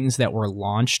of things that were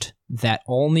launched that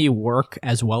only work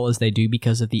as well as they do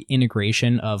because of the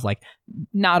integration of like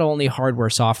not only hardware,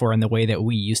 software, and the way that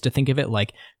we used to think of it,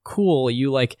 like, cool,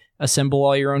 you like assemble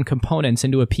all your own components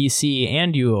into a PC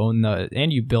and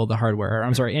you build the hardware,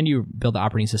 and you build the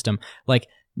operating system. Like,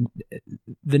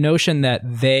 the notion that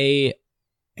they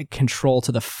control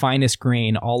to the finest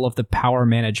grain all of the power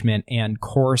management and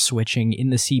core switching in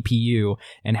the CPU,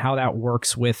 and how that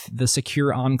works with the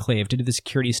secure enclave to do the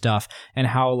security stuff, and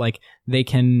how like they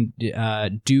can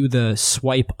do the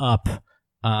swipe up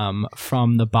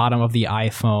from the bottom of the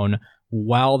iPhone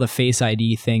while the Face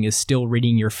ID thing is still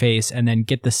reading your face, and then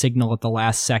get the signal at the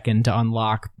last second to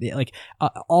unlock, like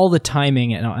all the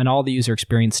timing and all the user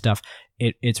experience stuff.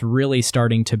 It's really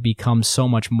starting to become so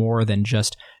much more than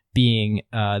just being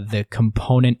the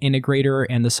component integrator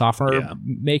and the software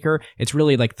maker. It's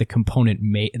really like the component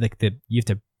you have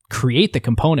to create the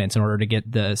components in order to get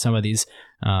some of these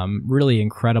really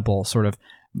incredible sort of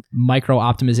micro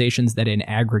optimizations that in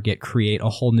aggregate create a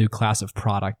whole new class of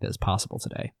product that is possible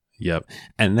today. Yep.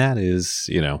 And that is,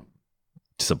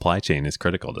 supply chain is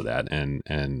critical to that. And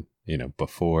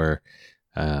before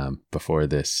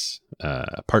this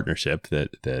partnership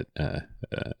that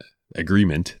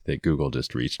agreement that Google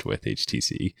just reached with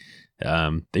HTC,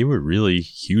 they were really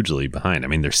hugely behind. I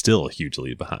mean, they're still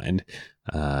hugely behind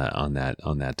on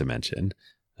that dimension.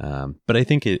 But I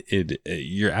think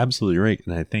you're absolutely right,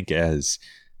 and I think as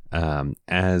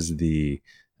the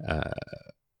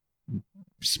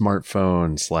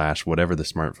smartphone / whatever the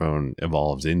smartphone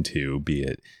evolves into, be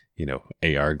it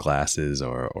AR glasses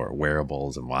or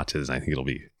wearables and watches, and I think it'll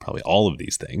be probably all of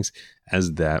these things.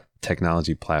 As that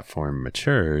technology platform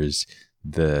matures,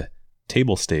 the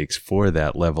table stakes for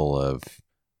that level of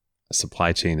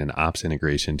supply chain and ops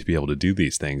integration to be able to do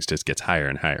these things just gets higher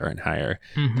and higher and higher.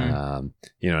 Mm-hmm.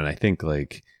 And I think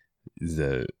like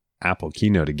the Apple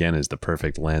keynote again is the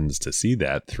perfect lens to see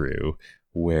that through,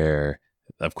 where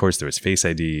of course there was Face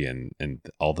ID and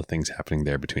all the things happening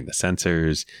there between the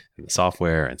sensors and the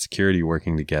software and security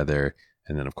working together.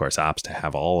 And then of course ops to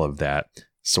have all of that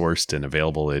sourced and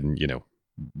available in,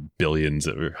 billions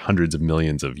or hundreds of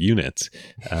millions of units.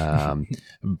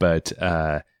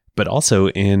 But also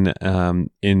in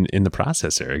the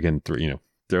processor, again,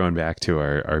 throwing back to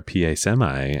our PA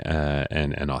Semi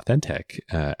and Authentic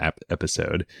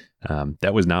episode,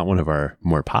 that was not one of our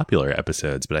more popular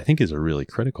episodes, but I think is a really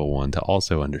critical one to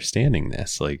also understanding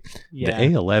this. Like the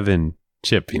A11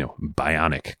 chip,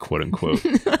 bionic, quote unquote.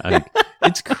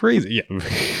 It's crazy. Yeah.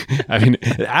 I mean,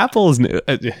 Apple's,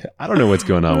 I don't know what's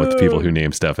going on with the people who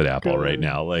name stuff at Apple right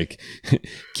now. Like,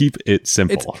 keep it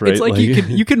simple, right? It's like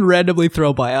you can randomly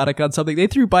throw bionic on something. They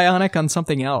threw bionic on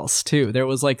something else too. There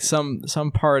was like some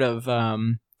part of, I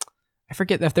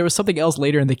forget if there was something else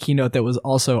later in the keynote that was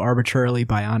also arbitrarily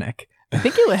bionic. I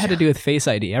think it had to do with Face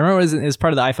ID. I remember it was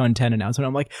part of the iPhone 10 announcement.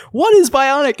 I'm like, what is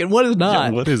bionic and what is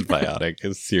not? Yeah, what is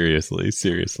bionic?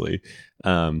 Seriously.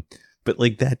 But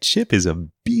like that chip is a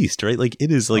beast, right? Like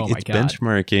it is like it's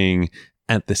benchmarking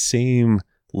at the same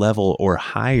level or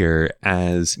higher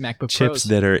as MacBook chips Pros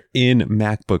that are in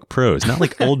MacBook Pros, not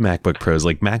like old MacBook Pros,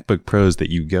 like MacBook Pros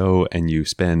that you go and you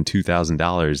spend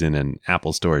 $2,000 in an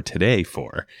Apple store today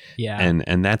for. Yeah.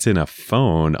 And that's in a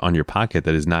phone on your pocket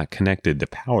that is not connected to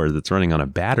power, that's running on a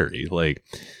battery. Like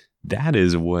that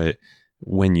is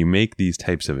when you make these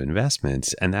types of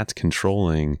investments, and that's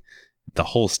controlling the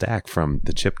whole stack from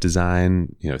the chip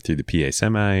design, through the PA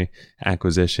Semi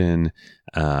acquisition,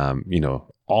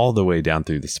 all the way down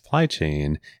through the supply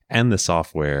chain and the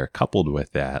software coupled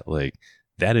with that, like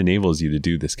that enables you to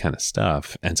do this kind of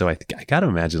stuff. And so I got to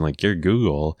imagine like you're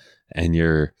Google and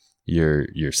you're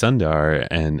Sundar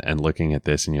and looking at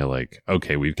this and you're like,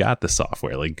 okay, we've got the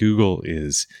software. Like Google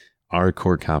is our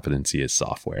core competency is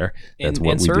software. That's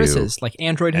what we services. do. Like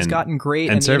Android has gotten great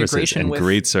and services integration and with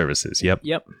great services. Yep.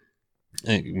 Yep.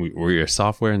 We're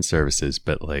software and services,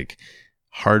 but like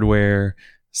hardware,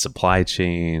 supply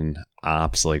chain,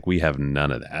 ops, like we have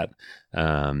none of that.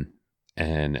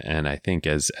 And I think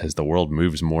as the world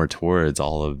moves more towards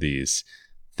all of these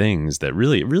things that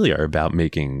really are about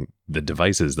making the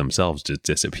devices themselves just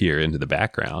disappear into the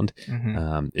background.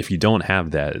 Mm-hmm. If you don't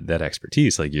have that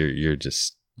expertise, like you're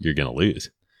going to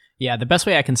lose. Yeah. The best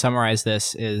way I can summarize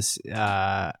this is,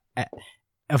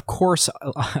 of course,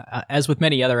 as with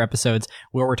many other episodes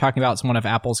where we're talking about one of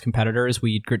Apple's competitors,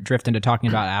 we drift into talking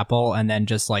about Apple and then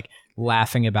just like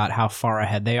laughing about how far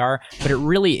ahead they are. But it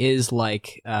really is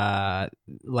like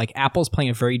Apple's playing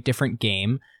a very different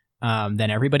game than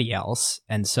everybody else.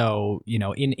 And so,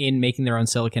 in making their own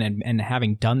silicon and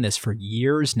having done this for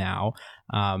years now,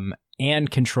 and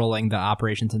controlling the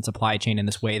operations and supply chain in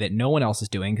this way that no one else is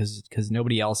doing because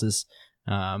nobody else is.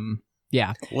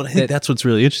 Yeah. Well, I think that's what's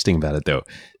really interesting about it, though.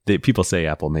 People say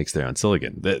Apple makes their own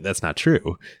silicon. That's not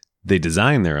true. They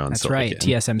design their own silicon. That's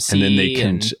right. TSMC.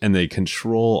 And then they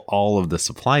control all of the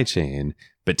supply chain.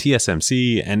 But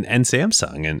TSMC and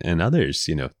Samsung and others,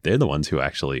 they're the ones who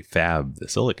actually fab the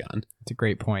silicon. That's a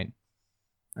great point.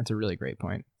 That's a really great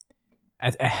point.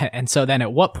 And so then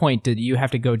at what point did you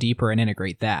have to go deeper and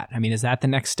integrate that? I mean, is that the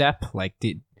next step? Like,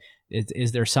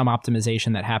 is there some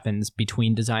optimization that happens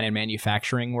between design and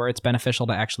manufacturing where it's beneficial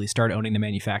to actually start owning the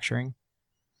manufacturing?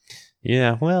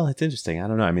 Yeah, well, it's interesting. I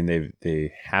don't know. I mean,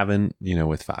 they haven't,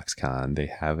 with Foxconn, they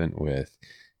haven't with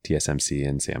TSMC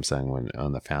and Samsung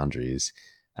on the foundries.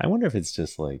 I wonder if it's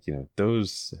just like,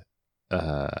 those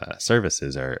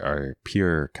services are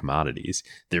pure commodities.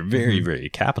 They're very, very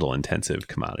capital intensive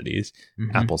commodities.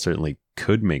 Mm-hmm. Apple certainly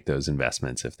could make those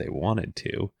investments if they wanted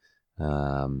to.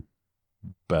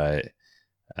 But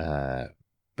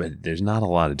but there's not a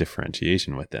lot of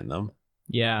differentiation within them.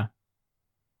 Yeah.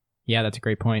 Yeah, that's a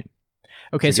great point.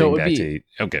 Okay, So so it would getting be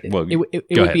back to, okay, well, it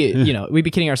go would ahead. be, we'd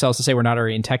be kidding ourselves to say we're not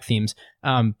already in tech themes.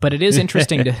 But it is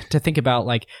interesting to think about,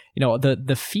 like,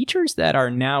 the features that are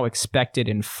now expected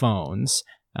in phones.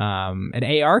 An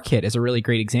ARKit is a really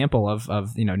great example of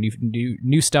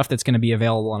new stuff that's going to be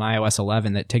available on iOS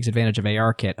 11 that takes advantage of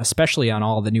ARKit, especially on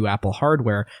all the new Apple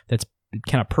hardware that's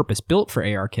kind of purpose built for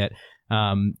ARKit.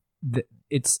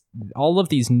 It's all of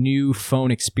these new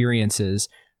phone experiences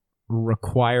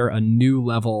require a new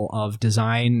level of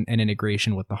design and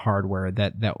integration with the hardware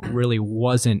that really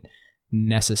wasn't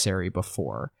necessary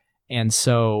before. And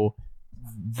so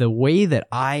the way that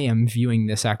I am viewing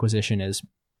this acquisition is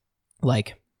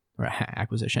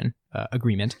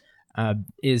agreement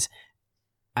is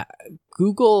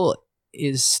Google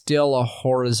is still a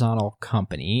horizontal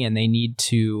company, and they need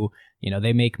to,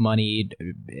 they make money,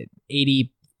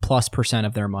 80+%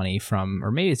 of their money from,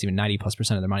 or maybe it's even 90+%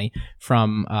 of their money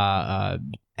from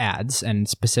ads, and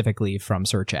specifically from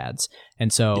search ads.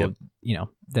 And so,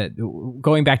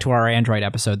 going back to our Android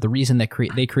episode, the reason that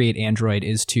they create Android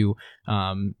is to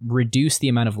reduce the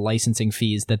amount of licensing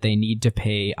fees that they need to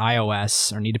pay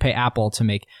iOS or need to pay Apple to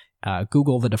make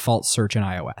Google the default search in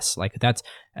iOS. Like, that's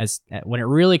when it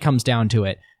really comes down to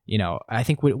it. I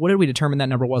think what did we determine that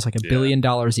number was? Like $1 billion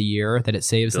a year that it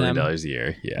saves them. $1 billion a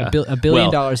year, yeah. $1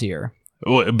 billion a year.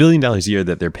 Well, $1 billion a year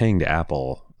that they're paying to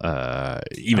Apple.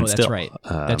 That's still. Right.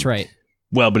 That's right.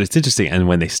 Well, but it's interesting. And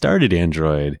when they started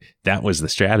Android, that was the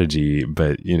strategy.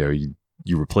 But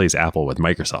you replace Apple with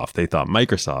Microsoft. They thought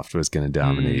Microsoft was going to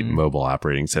dominate mobile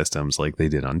operating systems like they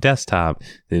did on desktop.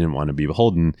 They didn't want to be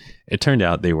beholden. It turned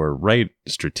out they were right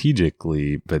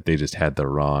strategically, but they just had the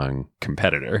wrong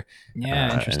competitor.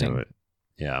 Yeah, interesting.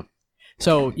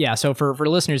 So for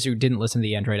listeners who didn't listen to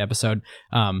the Android episode,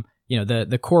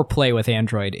 the core play with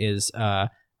Android is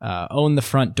own the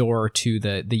front door to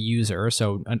the user,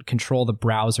 so control the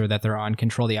browser that they're on,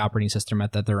 control the operating system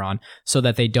that they're on, so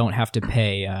that they don't have to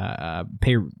pay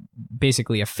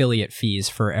basically affiliate fees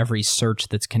for every search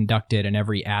that's conducted and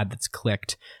every ad that's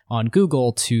clicked on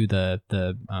Google to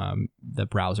the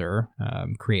browser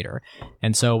creator.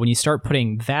 And so when you start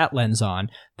putting that lens on,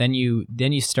 then you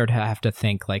start to have to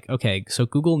think like, okay, so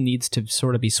Google needs to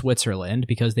sort of be Switzerland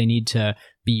because they need to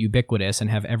be ubiquitous and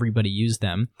have everybody use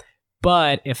them.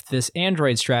 But if this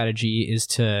Android strategy is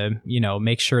to,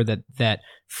 make sure that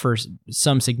for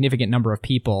some significant number of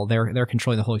people, they're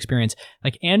controlling the whole experience,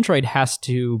 like Android has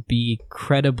to be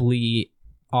credibly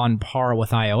on par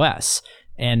with iOS.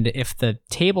 And if the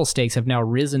table stakes have now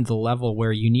risen to the level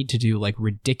where you need to do like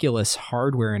ridiculous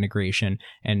hardware integration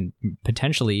and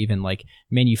potentially even like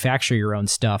manufacture your own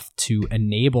stuff to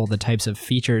enable the types of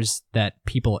features that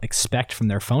people expect from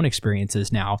their phone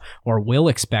experiences now, or will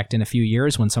expect in a few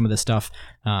years when some of this stuff,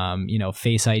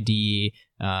 Face ID,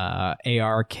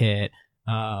 ARKit,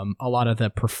 a lot of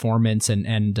the performance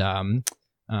and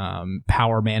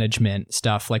power management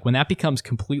stuff, like when that becomes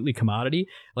completely commodity,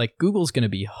 like Google's going to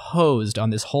be hosed on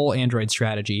this whole Android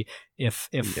strategy if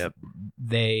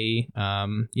they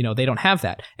they don't have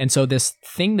that. And so this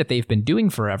thing that they've been doing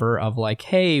forever of like,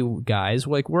 hey guys,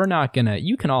 like we're not gonna,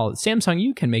 Samsung,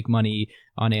 you can make money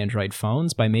on Android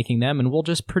phones by making them, and we'll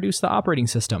just produce the operating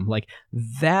system, like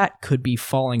that could be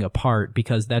falling apart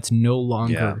because that's no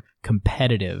longer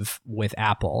competitive with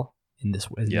Apple in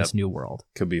this new world.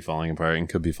 Could be falling apart, and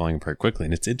could be falling apart quickly.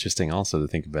 And it's interesting also to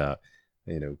think about,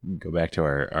 go back to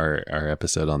our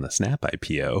episode on the Snap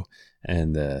IPO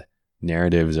and the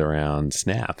narratives around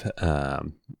Snap.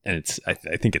 And I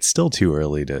think it's still too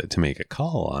early to make a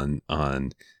call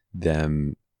on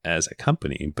them as a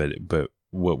company. But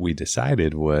what we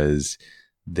decided was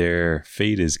their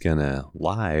fate is gonna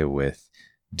lie with,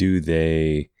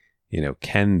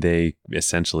 can they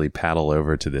essentially paddle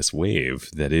over to this wave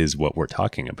that is what we're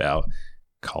talking about?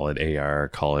 Call it AR,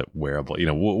 call it wearable,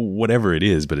 whatever it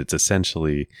is, but it's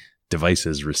essentially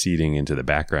devices receding into the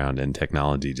background and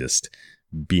technology just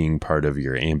being part of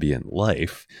your ambient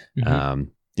life. Mm-hmm.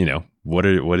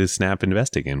 What is Snap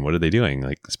investing in? What are they doing?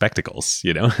 Like spectacles,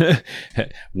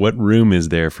 What room is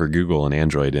there for Google and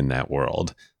Android in that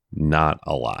world? Not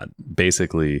a lot.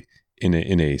 Basically, in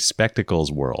a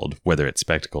spectacles world, whether it's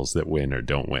spectacles that win or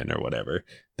don't win or whatever,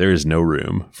 there is no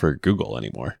room for Google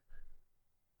anymore.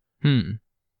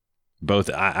 Both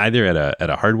either at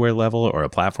a hardware level or a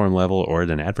platform level or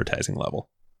at an advertising level.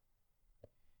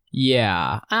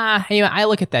 Yeah. I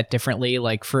look at that differently.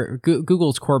 Like for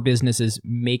Google's core business is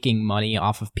making money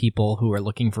off of people who are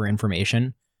looking for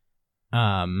information.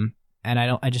 And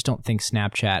I just don't think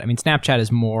Snapchat. I mean, Snapchat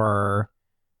is more.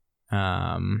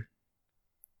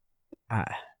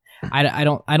 I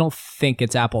don't think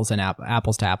it's apples to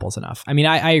apples enough. I mean,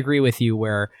 I agree with you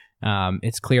where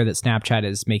it's clear that Snapchat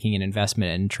is making an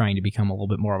investment and trying to become a little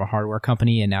bit more of a hardware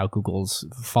company, and now Google's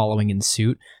following in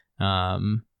suit.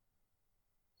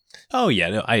 Oh yeah,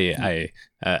 no, I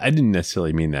didn't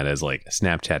necessarily mean that as like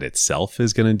Snapchat itself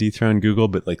is going to dethrone Google,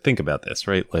 but like think about this,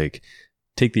 right? Like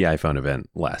take the iPhone event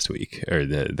last week or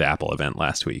the Apple event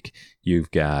last week.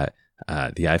 You've got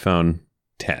the iPhone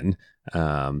 10,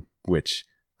 which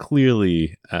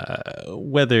clearly,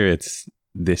 whether it's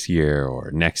this year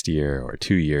or next year or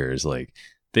 2 years, like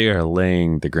they are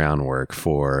laying the groundwork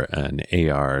for an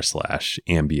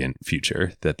AR/ambient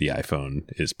future that the iPhone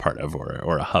is part of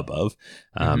or a hub of.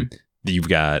 You've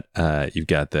got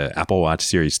the Apple Watch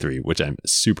Series 3, which I'm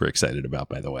super excited about,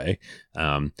 by the way,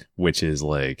 which is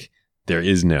like there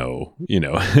is no,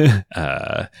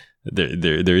 there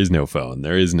is no phone,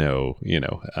 there is no,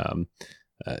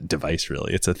 device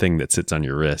really. It's a thing that sits on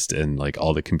your wrist, and like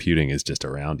all the computing is just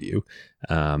around you.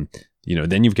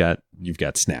 Then you've got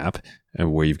Snap,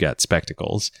 where you've got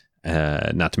spectacles,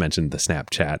 not to mention the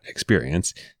Snapchat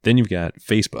experience. Then you've got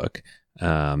Facebook,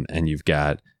 and you've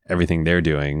got everything they're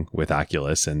doing with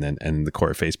Oculus, and the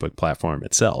core Facebook platform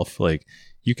itself. Like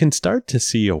you can start to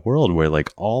see a world where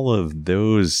like all of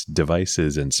those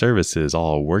devices and services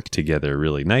all work together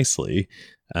really nicely.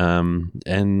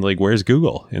 And like, where's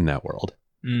Google in that world?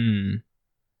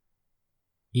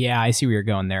 Yeah, I see where you're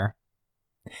going there.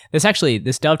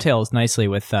 This dovetails nicely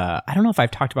with, I don't know if I've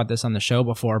talked about this on the show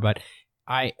before, but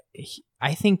I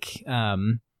think,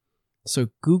 so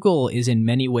Google is in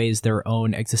many ways their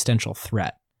own existential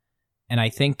threat. And I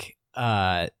think,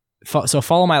 so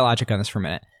follow my logic on this for a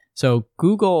minute. So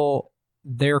Google,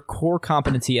 their core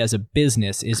competency as a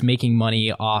business is making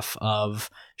money off of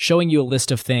showing you a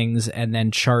list of things and then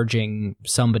charging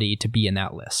somebody to be in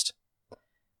that list.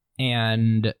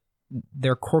 And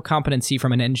their core competency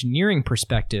from an engineering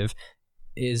perspective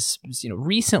is,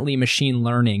 recently machine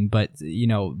learning, but,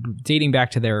 dating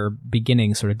back to their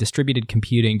beginning, sort of distributed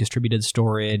computing, distributed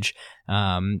storage,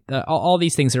 all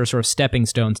these things that are sort of stepping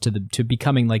stones to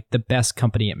becoming like the best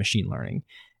company at machine learning.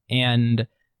 And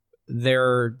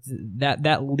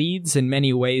that leads in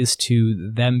many ways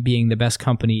to them being the best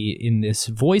company in this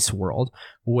voice world,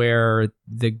 where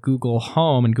the Google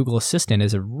Home and Google Assistant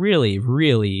is a really,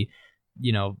 really,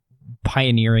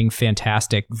 pioneering,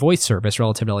 fantastic voice service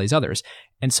relative to all these others.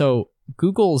 And so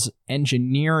Google's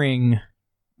engineering,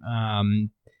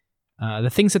 the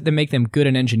things that make them good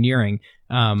in engineering,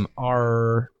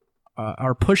 are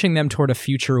pushing them toward a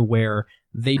future where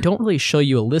they don't really show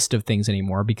you a list of things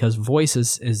anymore, because voice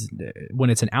is when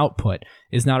it's an output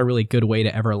is not a really good way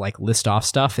to ever like list off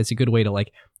stuff. It's a good way to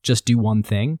like just do one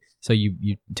thing. So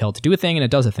you tell it to do a thing and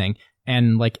it does a thing.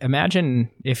 And like, imagine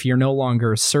if you're no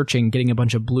longer searching, getting a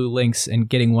bunch of blue links and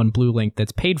getting one blue link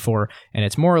that's paid for, and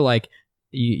it's more like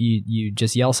you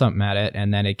just yell something at it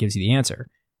and then it gives you the answer.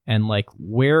 And like,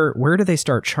 where do they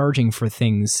start charging for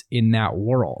things in that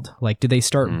world? Like, do they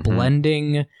start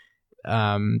blending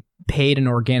paid and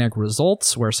organic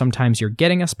results where sometimes you're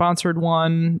getting a sponsored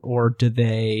one, or do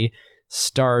they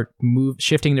start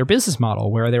shifting their business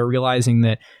model where they're realizing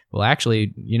that, well,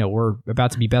 actually, we're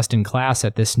about to be best in class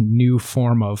at this new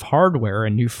form of hardware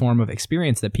and new form of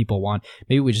experience that people want.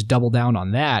 Maybe we just double down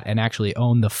on that and actually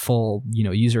own the full,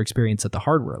 user experience at the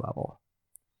hardware level.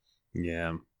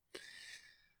 Yeah.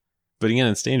 But again,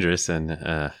 it's dangerous,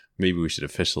 and maybe we should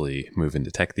officially move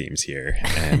into tech themes here.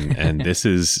 And this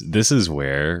is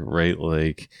where, right,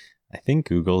 like, I think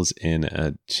Google's in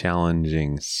a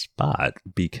challenging spot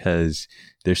because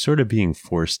they're sort of being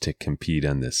forced to compete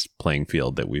on this playing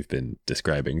field that we've been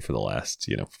describing for the last,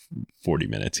 40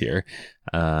 minutes here.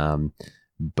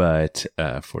 But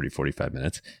 45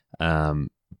 minutes.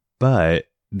 But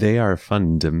they are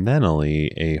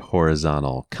fundamentally a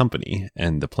horizontal company,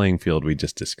 and the playing field we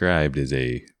just described is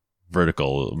a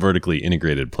vertically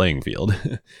integrated playing field.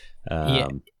 Yeah,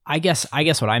 I guess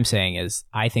what I'm saying is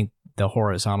I think the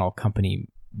horizontal company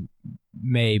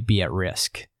may be at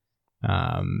risk,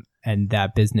 and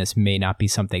that business may not be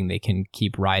something they can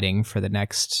keep riding for the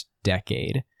next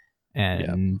decade.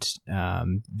 And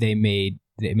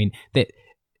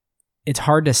it's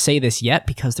hard to say this yet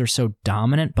because they're so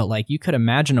dominant, but like, you could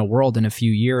imagine a world in a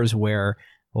few years where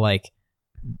like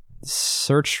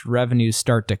search revenues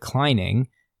start declining,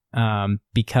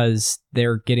 because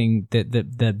they're getting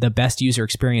the best user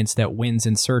experience that wins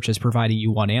in search is providing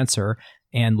you one answer,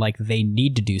 and like they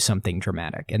need to do something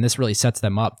dramatic, and this really sets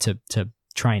them up to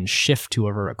try and shift to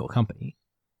a vertical company.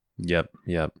 Yep.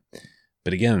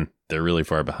 But again, they're really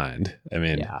far behind. I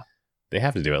mean, yeah. They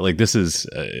have to do it. Like, this is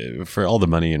for all the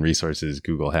money and resources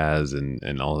Google has,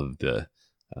 and all of the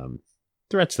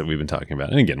threats that we've been talking about.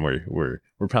 And again, we're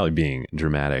probably being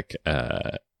dramatic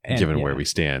given where we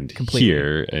stand completely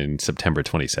here in September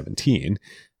 2017.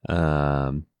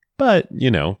 But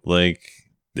like,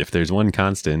 if there's one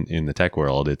constant in the tech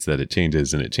world, it's that it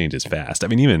changes, and it changes fast. I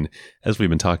mean, even as we've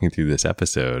been talking through this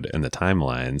episode and the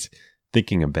timelines,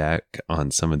 thinking back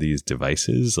on some of these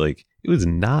devices, like, it was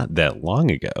not that long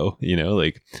ago,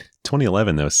 like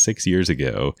 2011, that was 6 years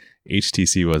ago.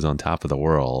 HTC was on top of the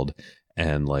world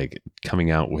and like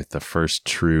coming out with the first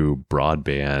true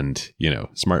broadband,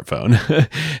 smartphone.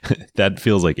 That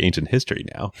feels like ancient history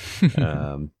now.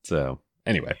 So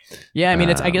anyway. Yeah. I mean,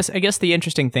 I guess the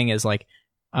interesting thing is like,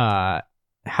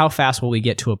 how fast will we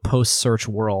get to a post-search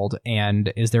world,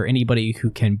 and is there anybody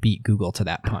who can beat Google to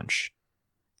that punch?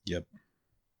 Yep.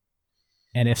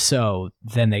 And if so,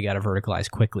 then they got to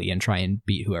verticalize quickly and try and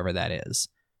beat whoever that is.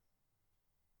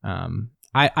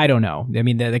 I don't know. I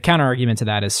mean, the counter argument to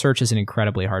that is search is an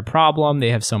incredibly hard problem. They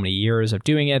have so many years of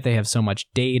doing it. They have so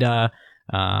much data.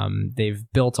 They've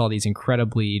built all these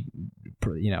incredibly,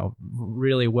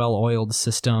 really well-oiled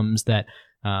systems that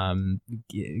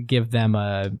give them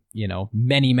a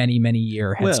many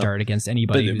year head start against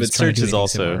anybody who's but trying search to do is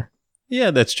also similar.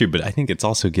 Yeah, that's true, but I think it's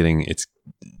also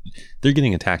they're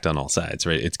getting attacked on all sides,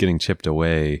 right? It's getting chipped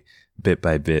away bit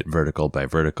by bit, vertical by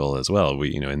vertical as well.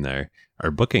 We in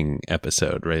our booking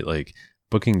episode, right? Like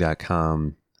booking.com,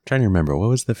 I'm trying to remember, what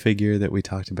was the figure that we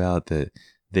talked about, that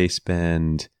they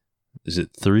spend, is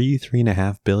it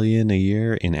 3.5 billion a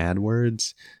year in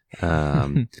AdWords?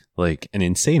 Like an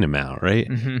insane amount, right?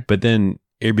 Mm-hmm. But then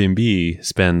Airbnb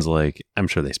spends, like, I'm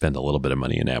sure they spend a little bit of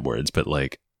money in AdWords, but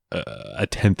like a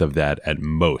tenth of that at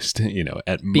most,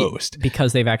 most.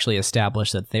 Because they've actually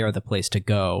established that they are the place to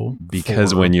go.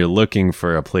 Because when you're looking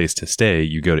for a place to stay,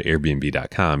 you go to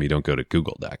Airbnb.com, you don't go to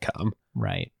Google.com.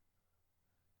 Right.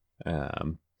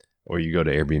 Or you go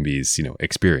to Airbnb's,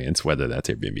 experience, whether that's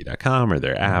Airbnb.com or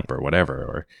their app or whatever,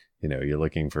 or, you're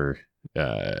looking for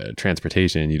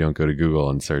transportation, you don't go to Google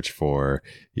and search for,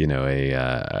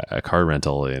 a car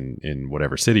rental in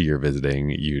whatever city you're visiting.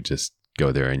 You just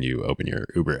go there and you open your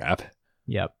Uber app.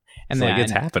 Yep. And so,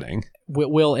 it's happening.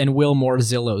 Will more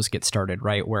Zillows get started,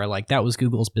 right? Where like that was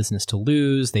Google's business to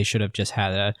lose. They should have just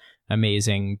had a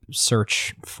amazing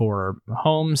search for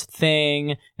homes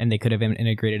thing, and they could have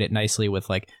integrated it nicely with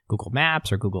like Google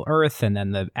Maps or Google Earth, and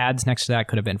then the ads next to that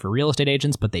could have been for real estate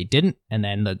agents, but they didn't. And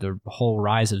then the whole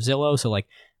rise of Zillow. So like,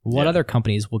 what other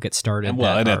companies will get started?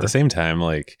 And at the same time,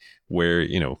 like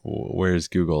where's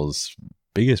Google's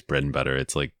biggest bread and butter?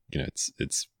 It's like,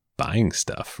 it's buying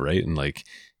stuff, right? And like,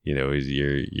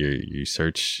 you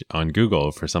search on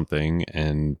Google for something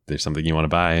and there's something you want to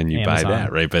buy and you Amazon. Buy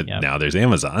that, right? But now there's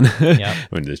Amazon. I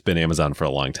mean, there's been Amazon for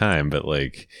a long time, but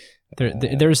like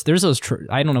there's those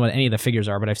I don't know what any of the figures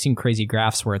are, but I've seen crazy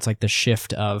graphs where it's like the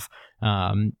shift of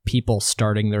people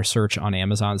starting their search on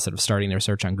Amazon instead of starting their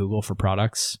search on Google for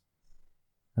products.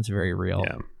 That's very real.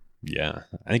 Yeah.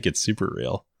 I think it's super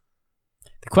real.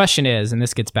 The question is, and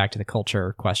this gets back to the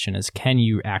culture question, is can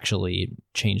you actually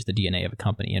change the DNA of a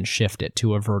company and shift it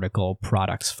to a vertical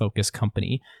products focused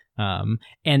company? And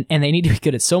they need to be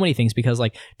good at so many things, because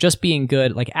like just being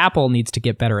good, like Apple needs to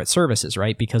get better at services,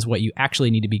 right? Because what you actually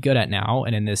need to be good at now,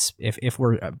 and in this, if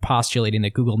we're postulating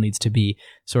that Google needs to be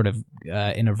sort of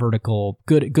in a vertical,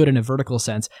 good in a vertical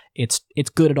sense, it's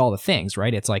good at all the things,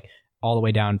 right? It's like all the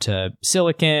way down to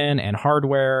silicon and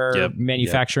hardware,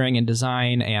 manufacturing and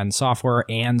design and software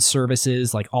and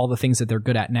services, like all the things that they're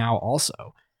good at now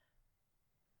also.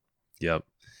 Yep.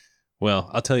 Well,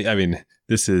 I'll tell you, I mean,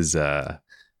 this is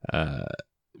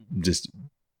just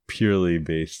purely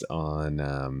based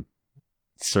on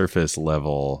surface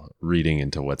level reading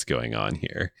into what's going on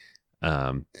here.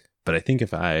 But I think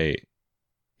if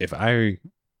I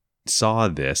saw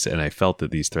this and I felt that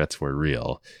these threats were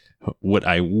real, what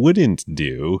I wouldn't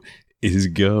do is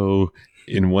go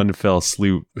in one fell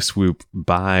swoop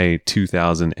buy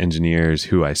 2,000 engineers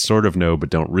who I sort of know but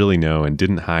don't really know and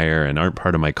didn't hire and aren't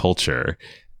part of my culture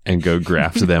and go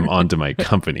graft them onto my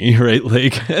company, right?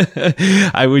 Like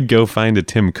I would go find a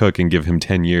Tim Cook and give him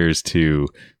 10 years to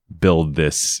build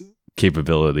this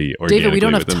capability organically. David, we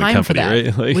don't have time company, for that.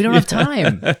 Right? Like, we don't have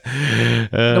time.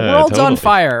 The world's on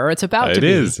fire, or it's about to be.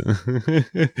 It is.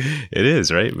 It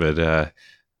is, right? But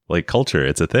like culture,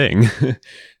 it's a thing.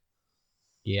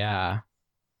 Yeah.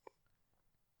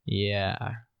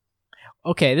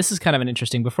 Okay, this is kind of an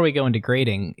interesting, before we go into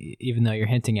grading, even though you're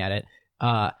hinting at it,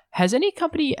 has any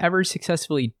company ever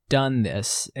successfully done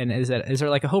this? And is there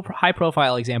like a high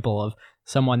profile example of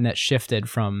someone that shifted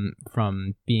from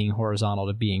being horizontal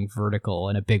to being vertical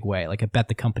in a big way, like a bet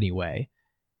the company way?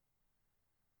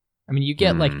 I mean, you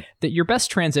get like your best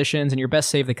transitions and your best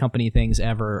save the company things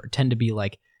ever tend to be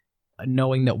like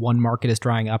knowing that one market is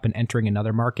drying up and entering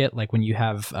another market. Like when you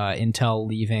have Intel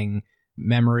leaving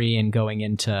memory and going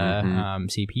into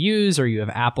CPUs, or you have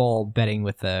Apple betting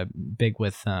with the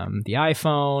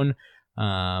iPhone.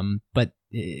 But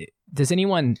does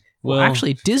anyone? Well,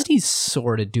 actually, Disney's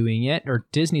sort of doing it, or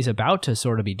Disney's about to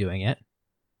sort of be doing it.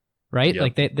 Right? Yep.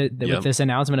 Like with this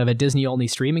announcement of a Disney-only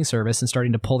streaming service and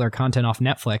starting to pull their content off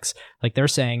Netflix, like they're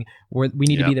saying we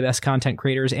need to be the best content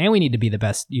creators and we need to be the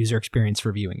best user experience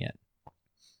for viewing it.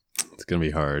 It's going to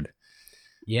be hard.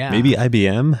 Yeah. Maybe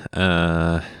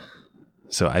IBM.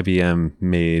 So IBM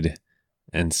made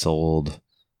and sold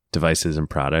devices and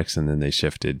products, and then they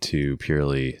shifted to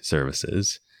purely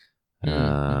services.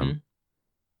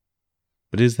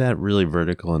 But is that really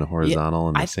vertical and horizontal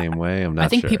in the same way? I'm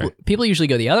not sure. I think people usually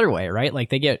go the other way, right? Like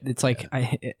it's like,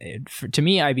 to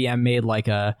me, IBM made like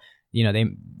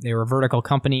they were a vertical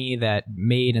company that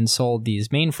made and sold these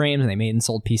mainframes, and they made and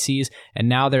sold PCs, and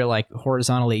now they're like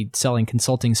horizontally selling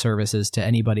consulting services to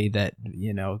anybody that,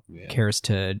 cares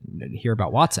to hear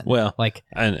about Watson. Well, like,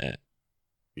 and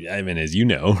I mean, as you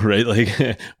know, right?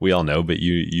 Like we all know, but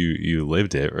you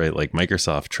lived it, right? Like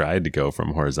Microsoft tried to go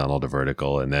from horizontal to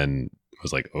vertical, and then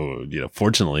was like,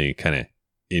 fortunately, kind of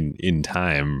in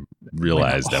time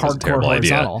realized that was a terrible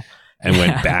idea, and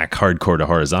went back hardcore to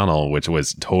horizontal, which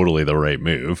was totally the right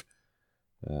move.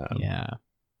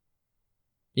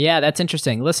 Yeah, that's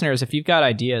interesting. Listeners, if you've got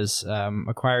ideas,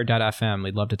 acquire.fm,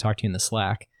 we'd love to talk to you in the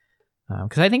Slack.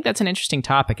 Because I think that's an interesting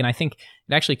topic, and I think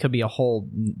it actually could be a whole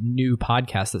new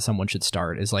podcast that someone should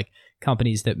start, is like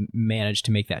companies that managed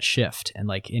to make that shift and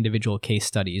like individual case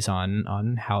studies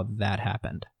on how that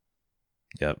happened.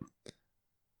 Yep.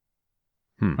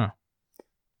 Huh.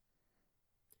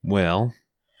 Well,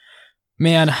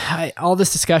 man, all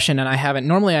this discussion, and I haven't.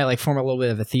 Normally, I like form a little bit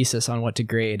of a thesis on what to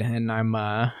grade, and I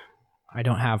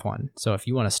don't have one. So if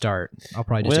you want to start, I'll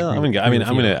probably just. Well, I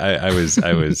was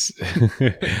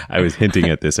I was hinting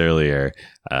at this earlier,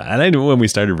 and I knew when we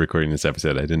started recording this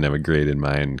episode, I didn't have a grade in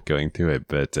mind going through it,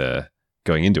 but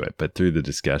through the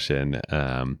discussion,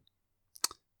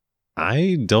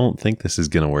 I don't think this is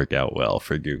going to work out well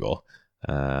for Google.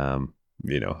 We're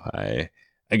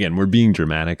being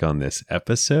dramatic on this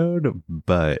episode,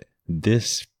 but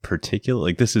this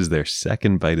particular, this is their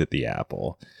second bite at the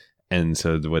apple. And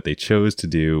so what they chose to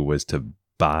do was to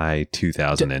buy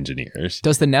 2,000 engineers.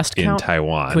 Does the Nest in count?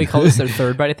 Taiwan? Can we call this their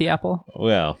third bite at the apple?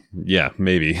 Well, yeah,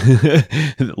 maybe.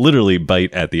 Literally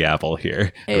bite at the apple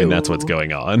here. Ew. I mean, that's what's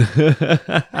going on.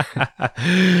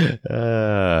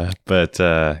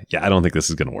 I don't think this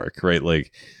is going to work, right?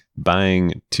 Like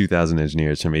buying 2,000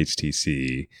 engineers from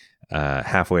HTC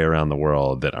halfway around the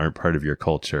world that aren't part of your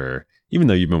culture, even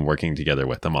though you've been working together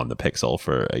with them on the Pixel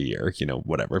for a year,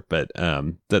 whatever. But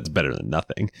that's better than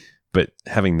nothing. But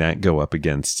having that go up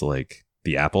against like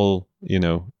the Apple,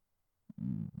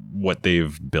 what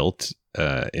they've built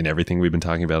in everything we've been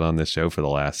talking about on this show for the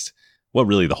last,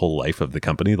 really the whole life of the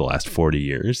company, the last 40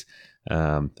 years.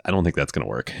 I don't think that's going to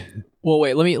work. Well,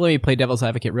 wait, let me play devil's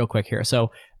advocate real quick here.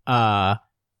 So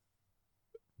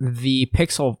the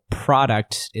Pixel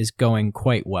product is going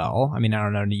quite well. I mean, I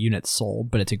don't know the units sold,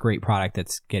 but it's a great product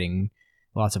that's getting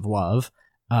lots of love.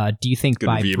 Do you think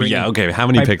how many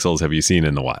Pixels have you seen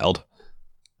in the wild?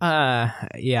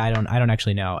 I don't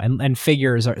actually know. And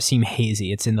figures seem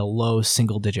hazy. It's in the low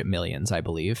single digit millions, I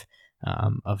believe,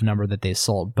 of number that they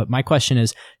sold. But my question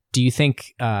is, do you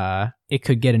think it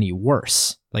could get any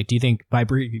worse? Like, do you think by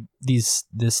bringing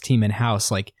this team in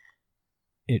house, like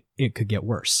it could get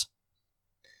worse?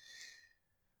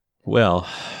 Well,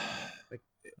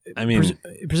 I mean,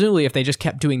 presumably, if they just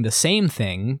kept doing the same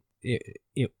thing,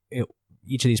 each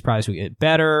of these products would get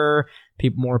better.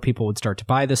 More people would start to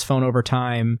buy this phone over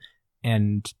time,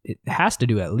 and it has to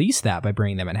do at least that by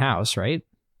bringing them in house, right?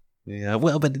 Yeah,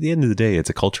 well, but at the end of the day, it's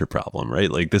a culture problem,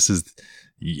 right? Like this is,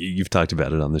 you've talked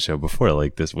about it on the show before,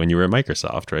 like this when you were at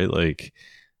Microsoft, right? Like,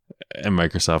 and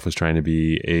Microsoft was trying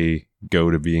to go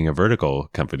to being a vertical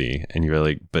company, and you were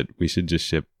like, but we should just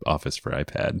ship Office for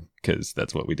iPad because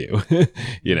that's what we do,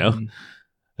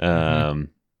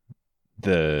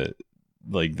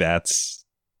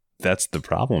 That's the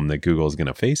problem that Google is going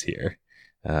to face here.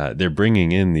 They're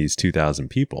bringing in these 2,000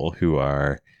 people who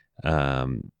are,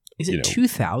 is it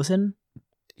 2,000?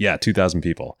 Yeah, 2,000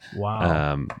 people.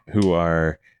 Wow. Who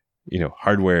are,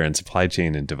 hardware and supply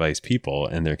chain and device people,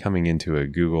 and they're coming into a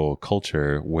Google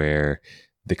culture where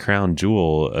the crown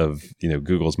jewel of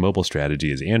Google's mobile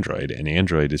strategy is Android, and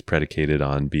Android is predicated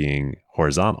on being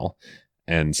horizontal,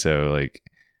 and so like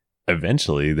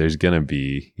eventually there's going to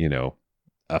be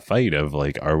a fight of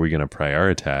like, are we going to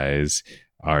prioritize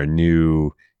our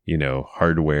new,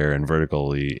 hardware and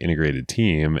vertically integrated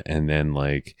team? And then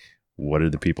like, what are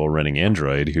the people running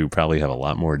Android who probably have a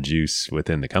lot more juice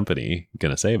within the company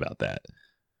going to say about that?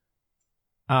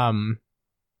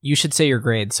 You should say your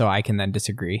grade so I can then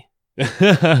disagree.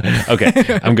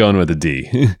 Okay, I'm going with a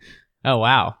D. Oh,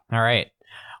 wow. All right.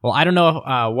 Well, I don't know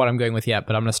what I'm going with yet,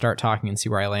 but I'm going to start talking and see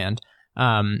where I land.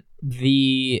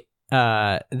 The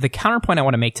counterpoint I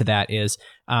want to make to that is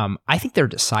I think they're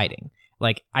deciding.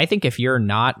 Like, I think if you're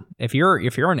an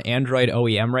Android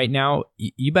OEM right now,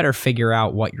 you better figure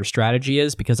out what your strategy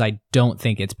is, because I don't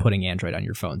think it's putting Android on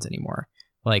your phones anymore.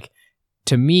 Like,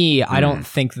 to me, I don't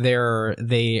think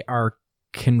they are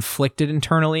conflicted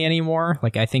internally anymore.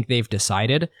 Like, I think they've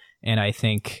decided, and I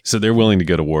think so they're willing to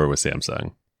go to war with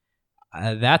Samsung.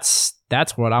 That's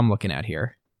what I'm looking at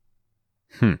here.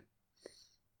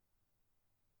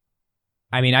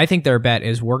 I mean, I think their bet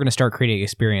is we're going to start creating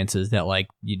experiences that like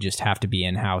you just have to be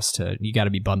in-house you got to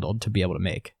be bundled to be able to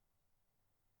make.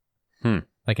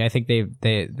 Like, I think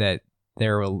they're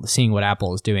seeing what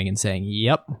Apple is doing and saying,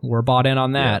 yep, we're bought in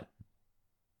on that. Yeah.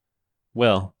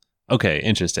 Well, okay,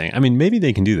 interesting. I mean, maybe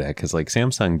they can do that because like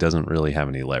Samsung doesn't really have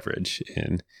any leverage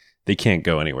and they can't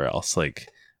go anywhere else. Like,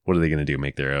 what are they going to do?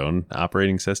 Make their own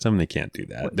operating system? They can't do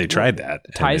that. They tried that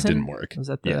and it didn't work. Was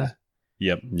that the...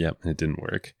 Yeah. Yep. It didn't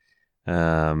work.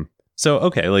 So,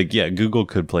 okay, like, yeah, Google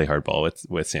could play hardball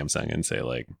with Samsung and say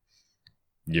like,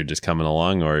 you're just coming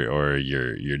along or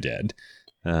you're dead.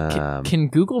 Can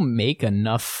Google make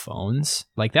enough phones?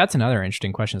 Like, that's another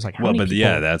interesting question. It's like, how many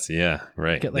people,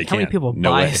 right. Like, how many people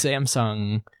buy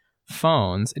Samsung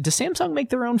phones? Does Samsung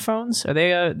make their own phones? Are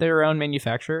they their own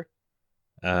manufacturer?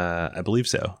 I believe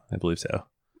so.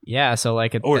 Yeah, so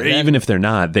like, even if they're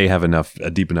not, they have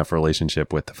a deep enough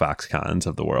relationship with the Foxcons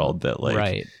of the world that like,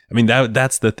 right. I mean,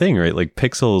 that's the thing, right? Like,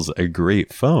 Pixel's a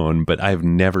great phone, but I've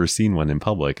never seen one in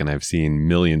public, and I've seen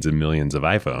millions and millions of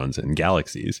iPhones and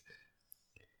Galaxies.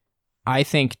 I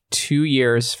think 2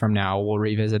 years from now, we'll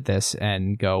revisit this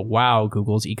and go, wow,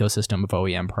 Google's ecosystem of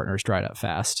OEM partners dried up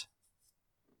fast.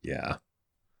 Yeah.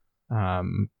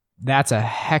 That's a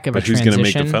heck of a transition. But who's going to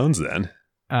make the phones then?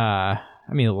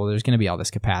 I mean, well, there's going to be all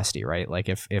this capacity, right? Like,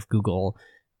 if Google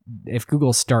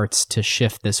starts to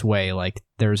shift this way, like,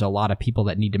 there's a lot of people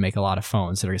that need to make a lot of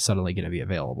phones that are suddenly going to be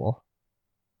available.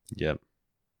 Yep.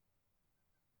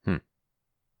 And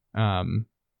I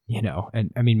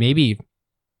mean, maybe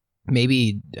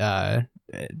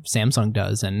Samsung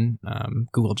does, and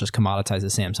Google just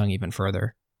commoditizes Samsung even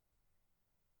further.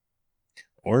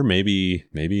 Or maybe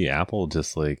Apple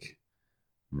just like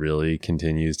really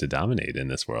continues to dominate in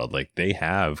this world. Like, they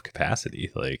have capacity.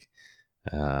 Like,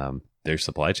 their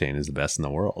supply chain is the best in the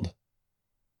world.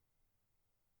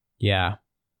 Yeah.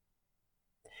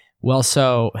 Well,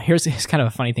 so here's kind of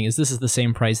a funny thing is this is the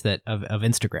same price of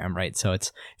Instagram, right? So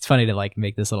it's funny to like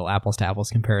make this little apples to apples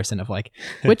comparison of like,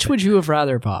 which would you have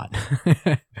rather bought?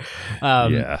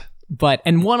 Yeah. But,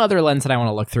 and one other lens that I want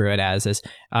to look through it as is,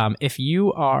 if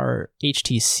you are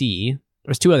HTC,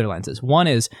 there's two other lenses. One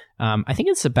is, I think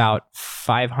it's about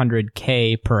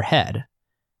 $500K per head.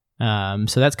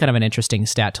 So that's kind of an interesting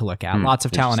stat to look at. Lots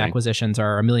of talent acquisitions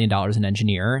are $1 million an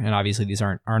engineer, and obviously these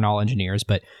aren't all engineers,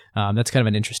 but that's kind of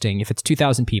an interesting. If it's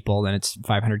 2,000 people, then it's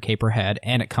 $500K per head,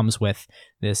 and it comes with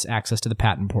this access to the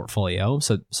patent portfolio.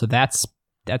 So it's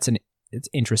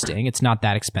interesting. It's not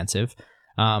that expensive.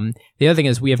 The other thing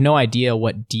is we have no idea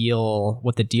what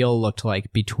the deal looked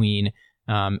like between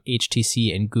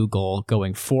HTC and Google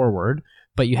going forward.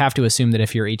 But you have to assume that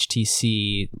if you're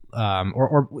HTC,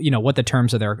 or what the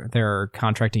terms of their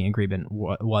contracting agreement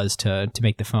was to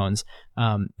make the phones.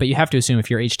 But you have to assume if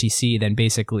you're HTC, then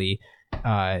basically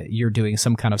you're doing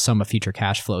some kind of sum of future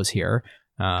cash flows here,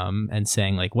 and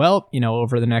saying like, well,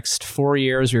 over the next 4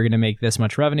 years, you're going to make this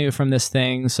much revenue from this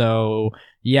thing. So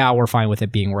yeah, we're fine with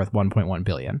it being worth $1.1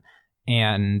 billion.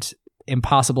 And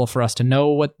impossible for us to know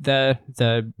what the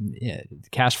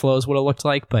cash flows would have looked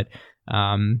like, but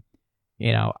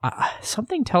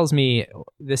something tells me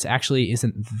this actually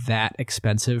isn't that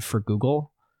expensive for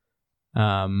Google.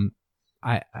 No,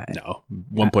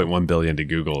 $1.1 billion to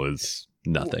Google is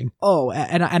nothing. Oh,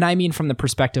 and I mean from the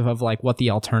perspective of like what the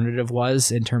alternative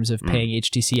was in terms of paying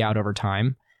HTC out over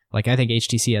time. Like, I think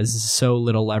HTC has so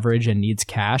little leverage and needs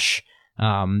cash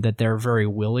that they're very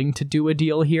willing to do a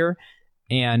deal here.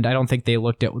 And I don't think they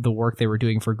looked at the work they were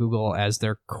doing for Google as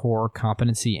their core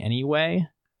competency anyway.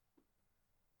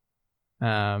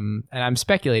 And I'm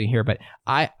speculating here, but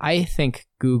I think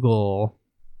Google,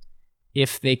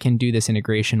 if they can do this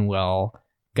integration well,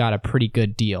 got a pretty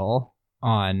good deal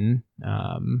on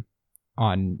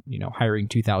hiring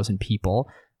 2,000 people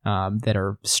that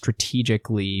are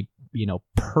strategically,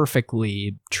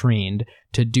 perfectly trained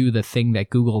to do the thing that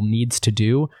Google needs to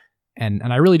do. And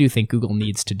I really do think Google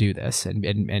needs to do this, and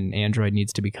Android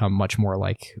needs to become much more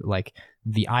like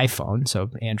the iPhone. So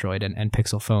Android and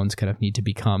Pixel phones kind of need to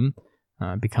become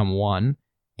one.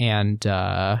 And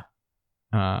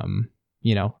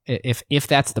if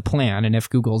that's the plan, and if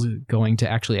Google's going to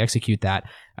actually execute that,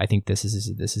 I think this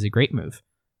is a great move.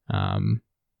 Hard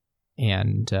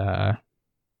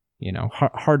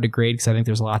to grade because I think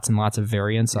there's lots and lots of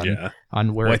variance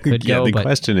on where it could go. The but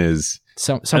question is,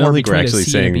 I don't think we're actually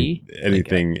saying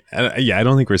anything. I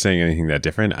don't think we're saying anything that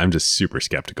different. I'm just super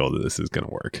skeptical that this is going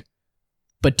to work.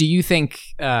 But do you think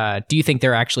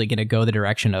they're actually going to go the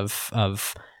direction of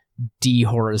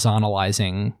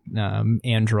de-horizontalizing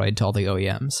Android to all the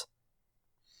OEMs?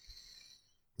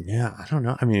 Yeah, I don't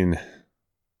know. I mean,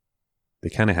 they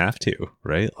kind of have to,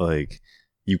 right? Like,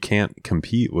 you can't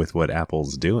compete with what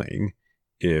Apple's doing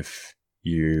if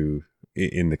you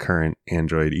in the current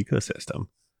Android ecosystem.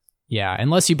 Yeah,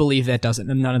 unless you believe that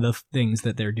none of the things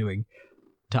that they're doing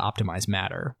to optimize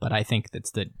matter. But I think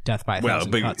that's the death by a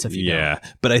thousand cuts if you don't.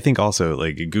 But I think also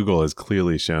like Google has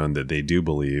clearly shown that they do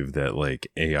believe that like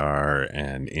AR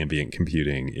and ambient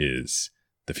computing is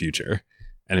the future.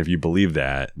 And if you believe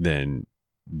that, then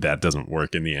that doesn't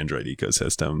work in the Android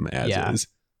ecosystem as is.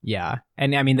 Yeah.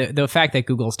 And I mean, the fact that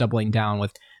Google's doubling down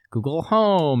with Google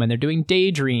Home and they're doing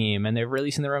Daydream and they're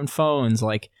releasing their own phones,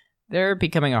 like they're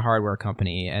becoming a hardware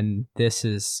company, and this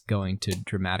is going to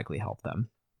dramatically help them.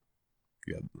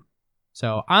 Yep.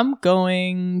 So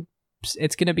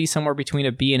it's going to be somewhere between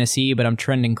a B and a C, but I'm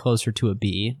trending closer to a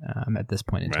B at this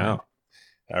point in time. Wow.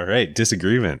 All right.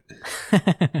 Disagreement.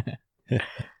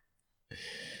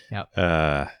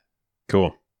 Yep.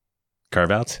 Cool.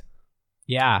 Carve outs?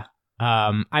 Yeah.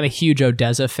 I'm a huge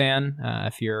Odessa fan.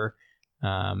 If you're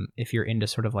into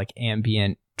sort of like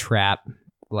ambient trap,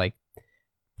 like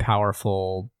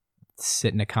powerful,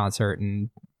 sit in a concert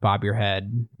and bob your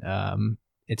head.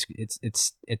 It's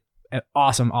an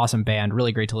awesome band.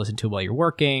 Really great to listen to while you're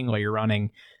working, while you're running.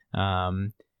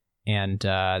 And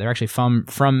they're actually from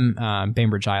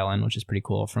Bainbridge Island, which is pretty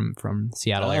cool, from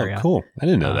Seattle area. Cool. I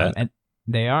didn't know that. And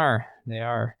they are.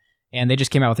 And they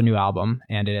just came out with a new album,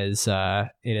 and it is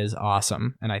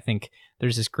awesome. And I think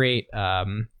there's this great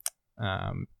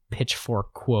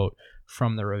Pitchfork quote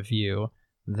from the review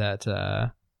that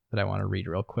I want to read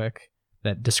real quick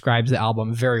that describes the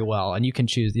album very well. And you can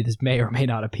choose, this may or may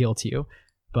not appeal to you,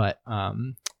 but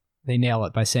they nail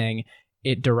it by saying,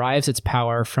 it derives its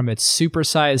power from its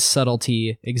supersized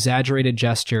subtlety, exaggerated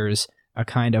gestures, a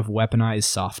kind of weaponized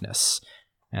softness.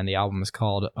 And the album is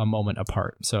called A Moment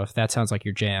Apart. So if that sounds like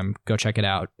your jam, go check it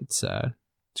out. It's a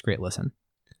great listen.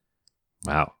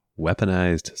 Wow.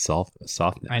 Weaponized softness.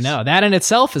 I know. That in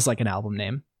itself is like an album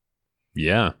name.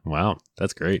 Yeah. Wow.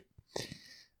 That's great.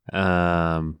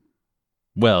 Well,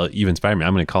 you've inspired me.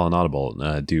 I'm going to call an audible,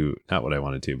 do not what I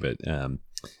wanted to, but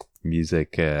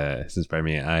music has inspired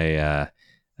me. I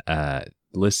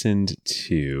listened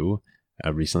to...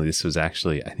 recently, this was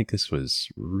actually, I think this was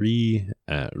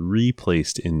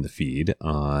replaced in the feed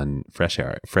on Fresh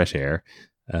Air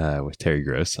with Terry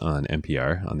Gross on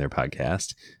NPR on their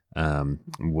podcast.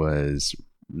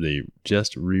 They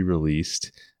just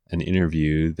re-released an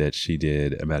interview that she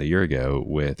did about a year ago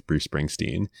with Bruce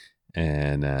Springsteen,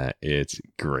 and it's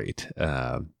great.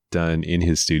 Done in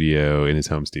his studio, in his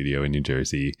home studio in New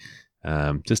Jersey.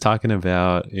 Just talking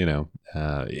about,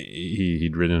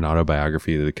 he'd written an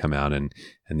autobiography that had come out, and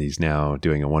he's now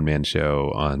doing a one-man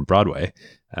show on Broadway.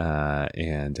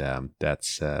 And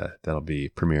that'll be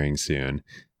premiering soon,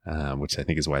 which I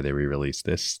think is why they re-released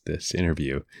this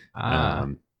interview.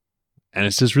 And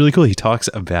it's just really cool. He talks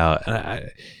about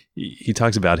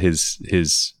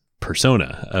his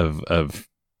persona of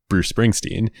Bruce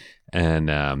Springsteen, and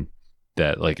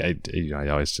that like I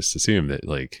always just assume that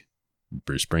like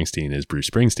Bruce Springsteen is Bruce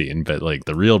Springsteen, but like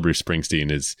the real Bruce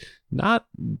Springsteen is not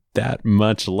that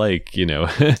much like,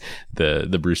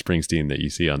 the Bruce Springsteen that you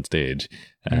see on stage.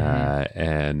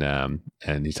 Mm-hmm.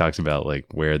 And he talks about like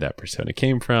where that persona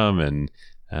came from and,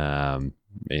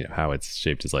 how it's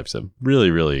shaped his life. So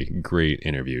really, really great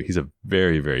interview. He's a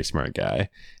very, very smart guy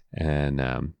and,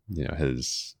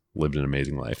 has lived an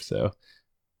amazing life. So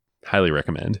highly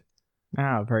recommend.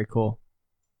 Oh, very cool.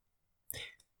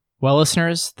 Well,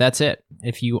 listeners, that's it.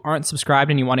 If you aren't subscribed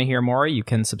and you want to hear more, you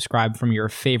can subscribe from your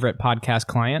favorite podcast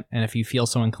client. And if you feel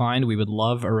so inclined, we would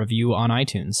love a review on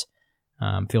iTunes.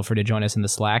 Feel free to join us in the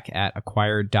Slack at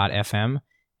acquired.fm.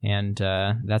 And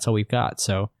that's all we've got.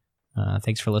 So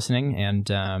Thanks for listening, and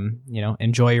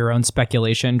enjoy your own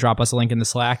speculation. Drop us a link in the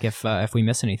Slack if we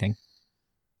miss anything.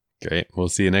 Great. We'll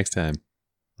see you next time.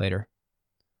 Later.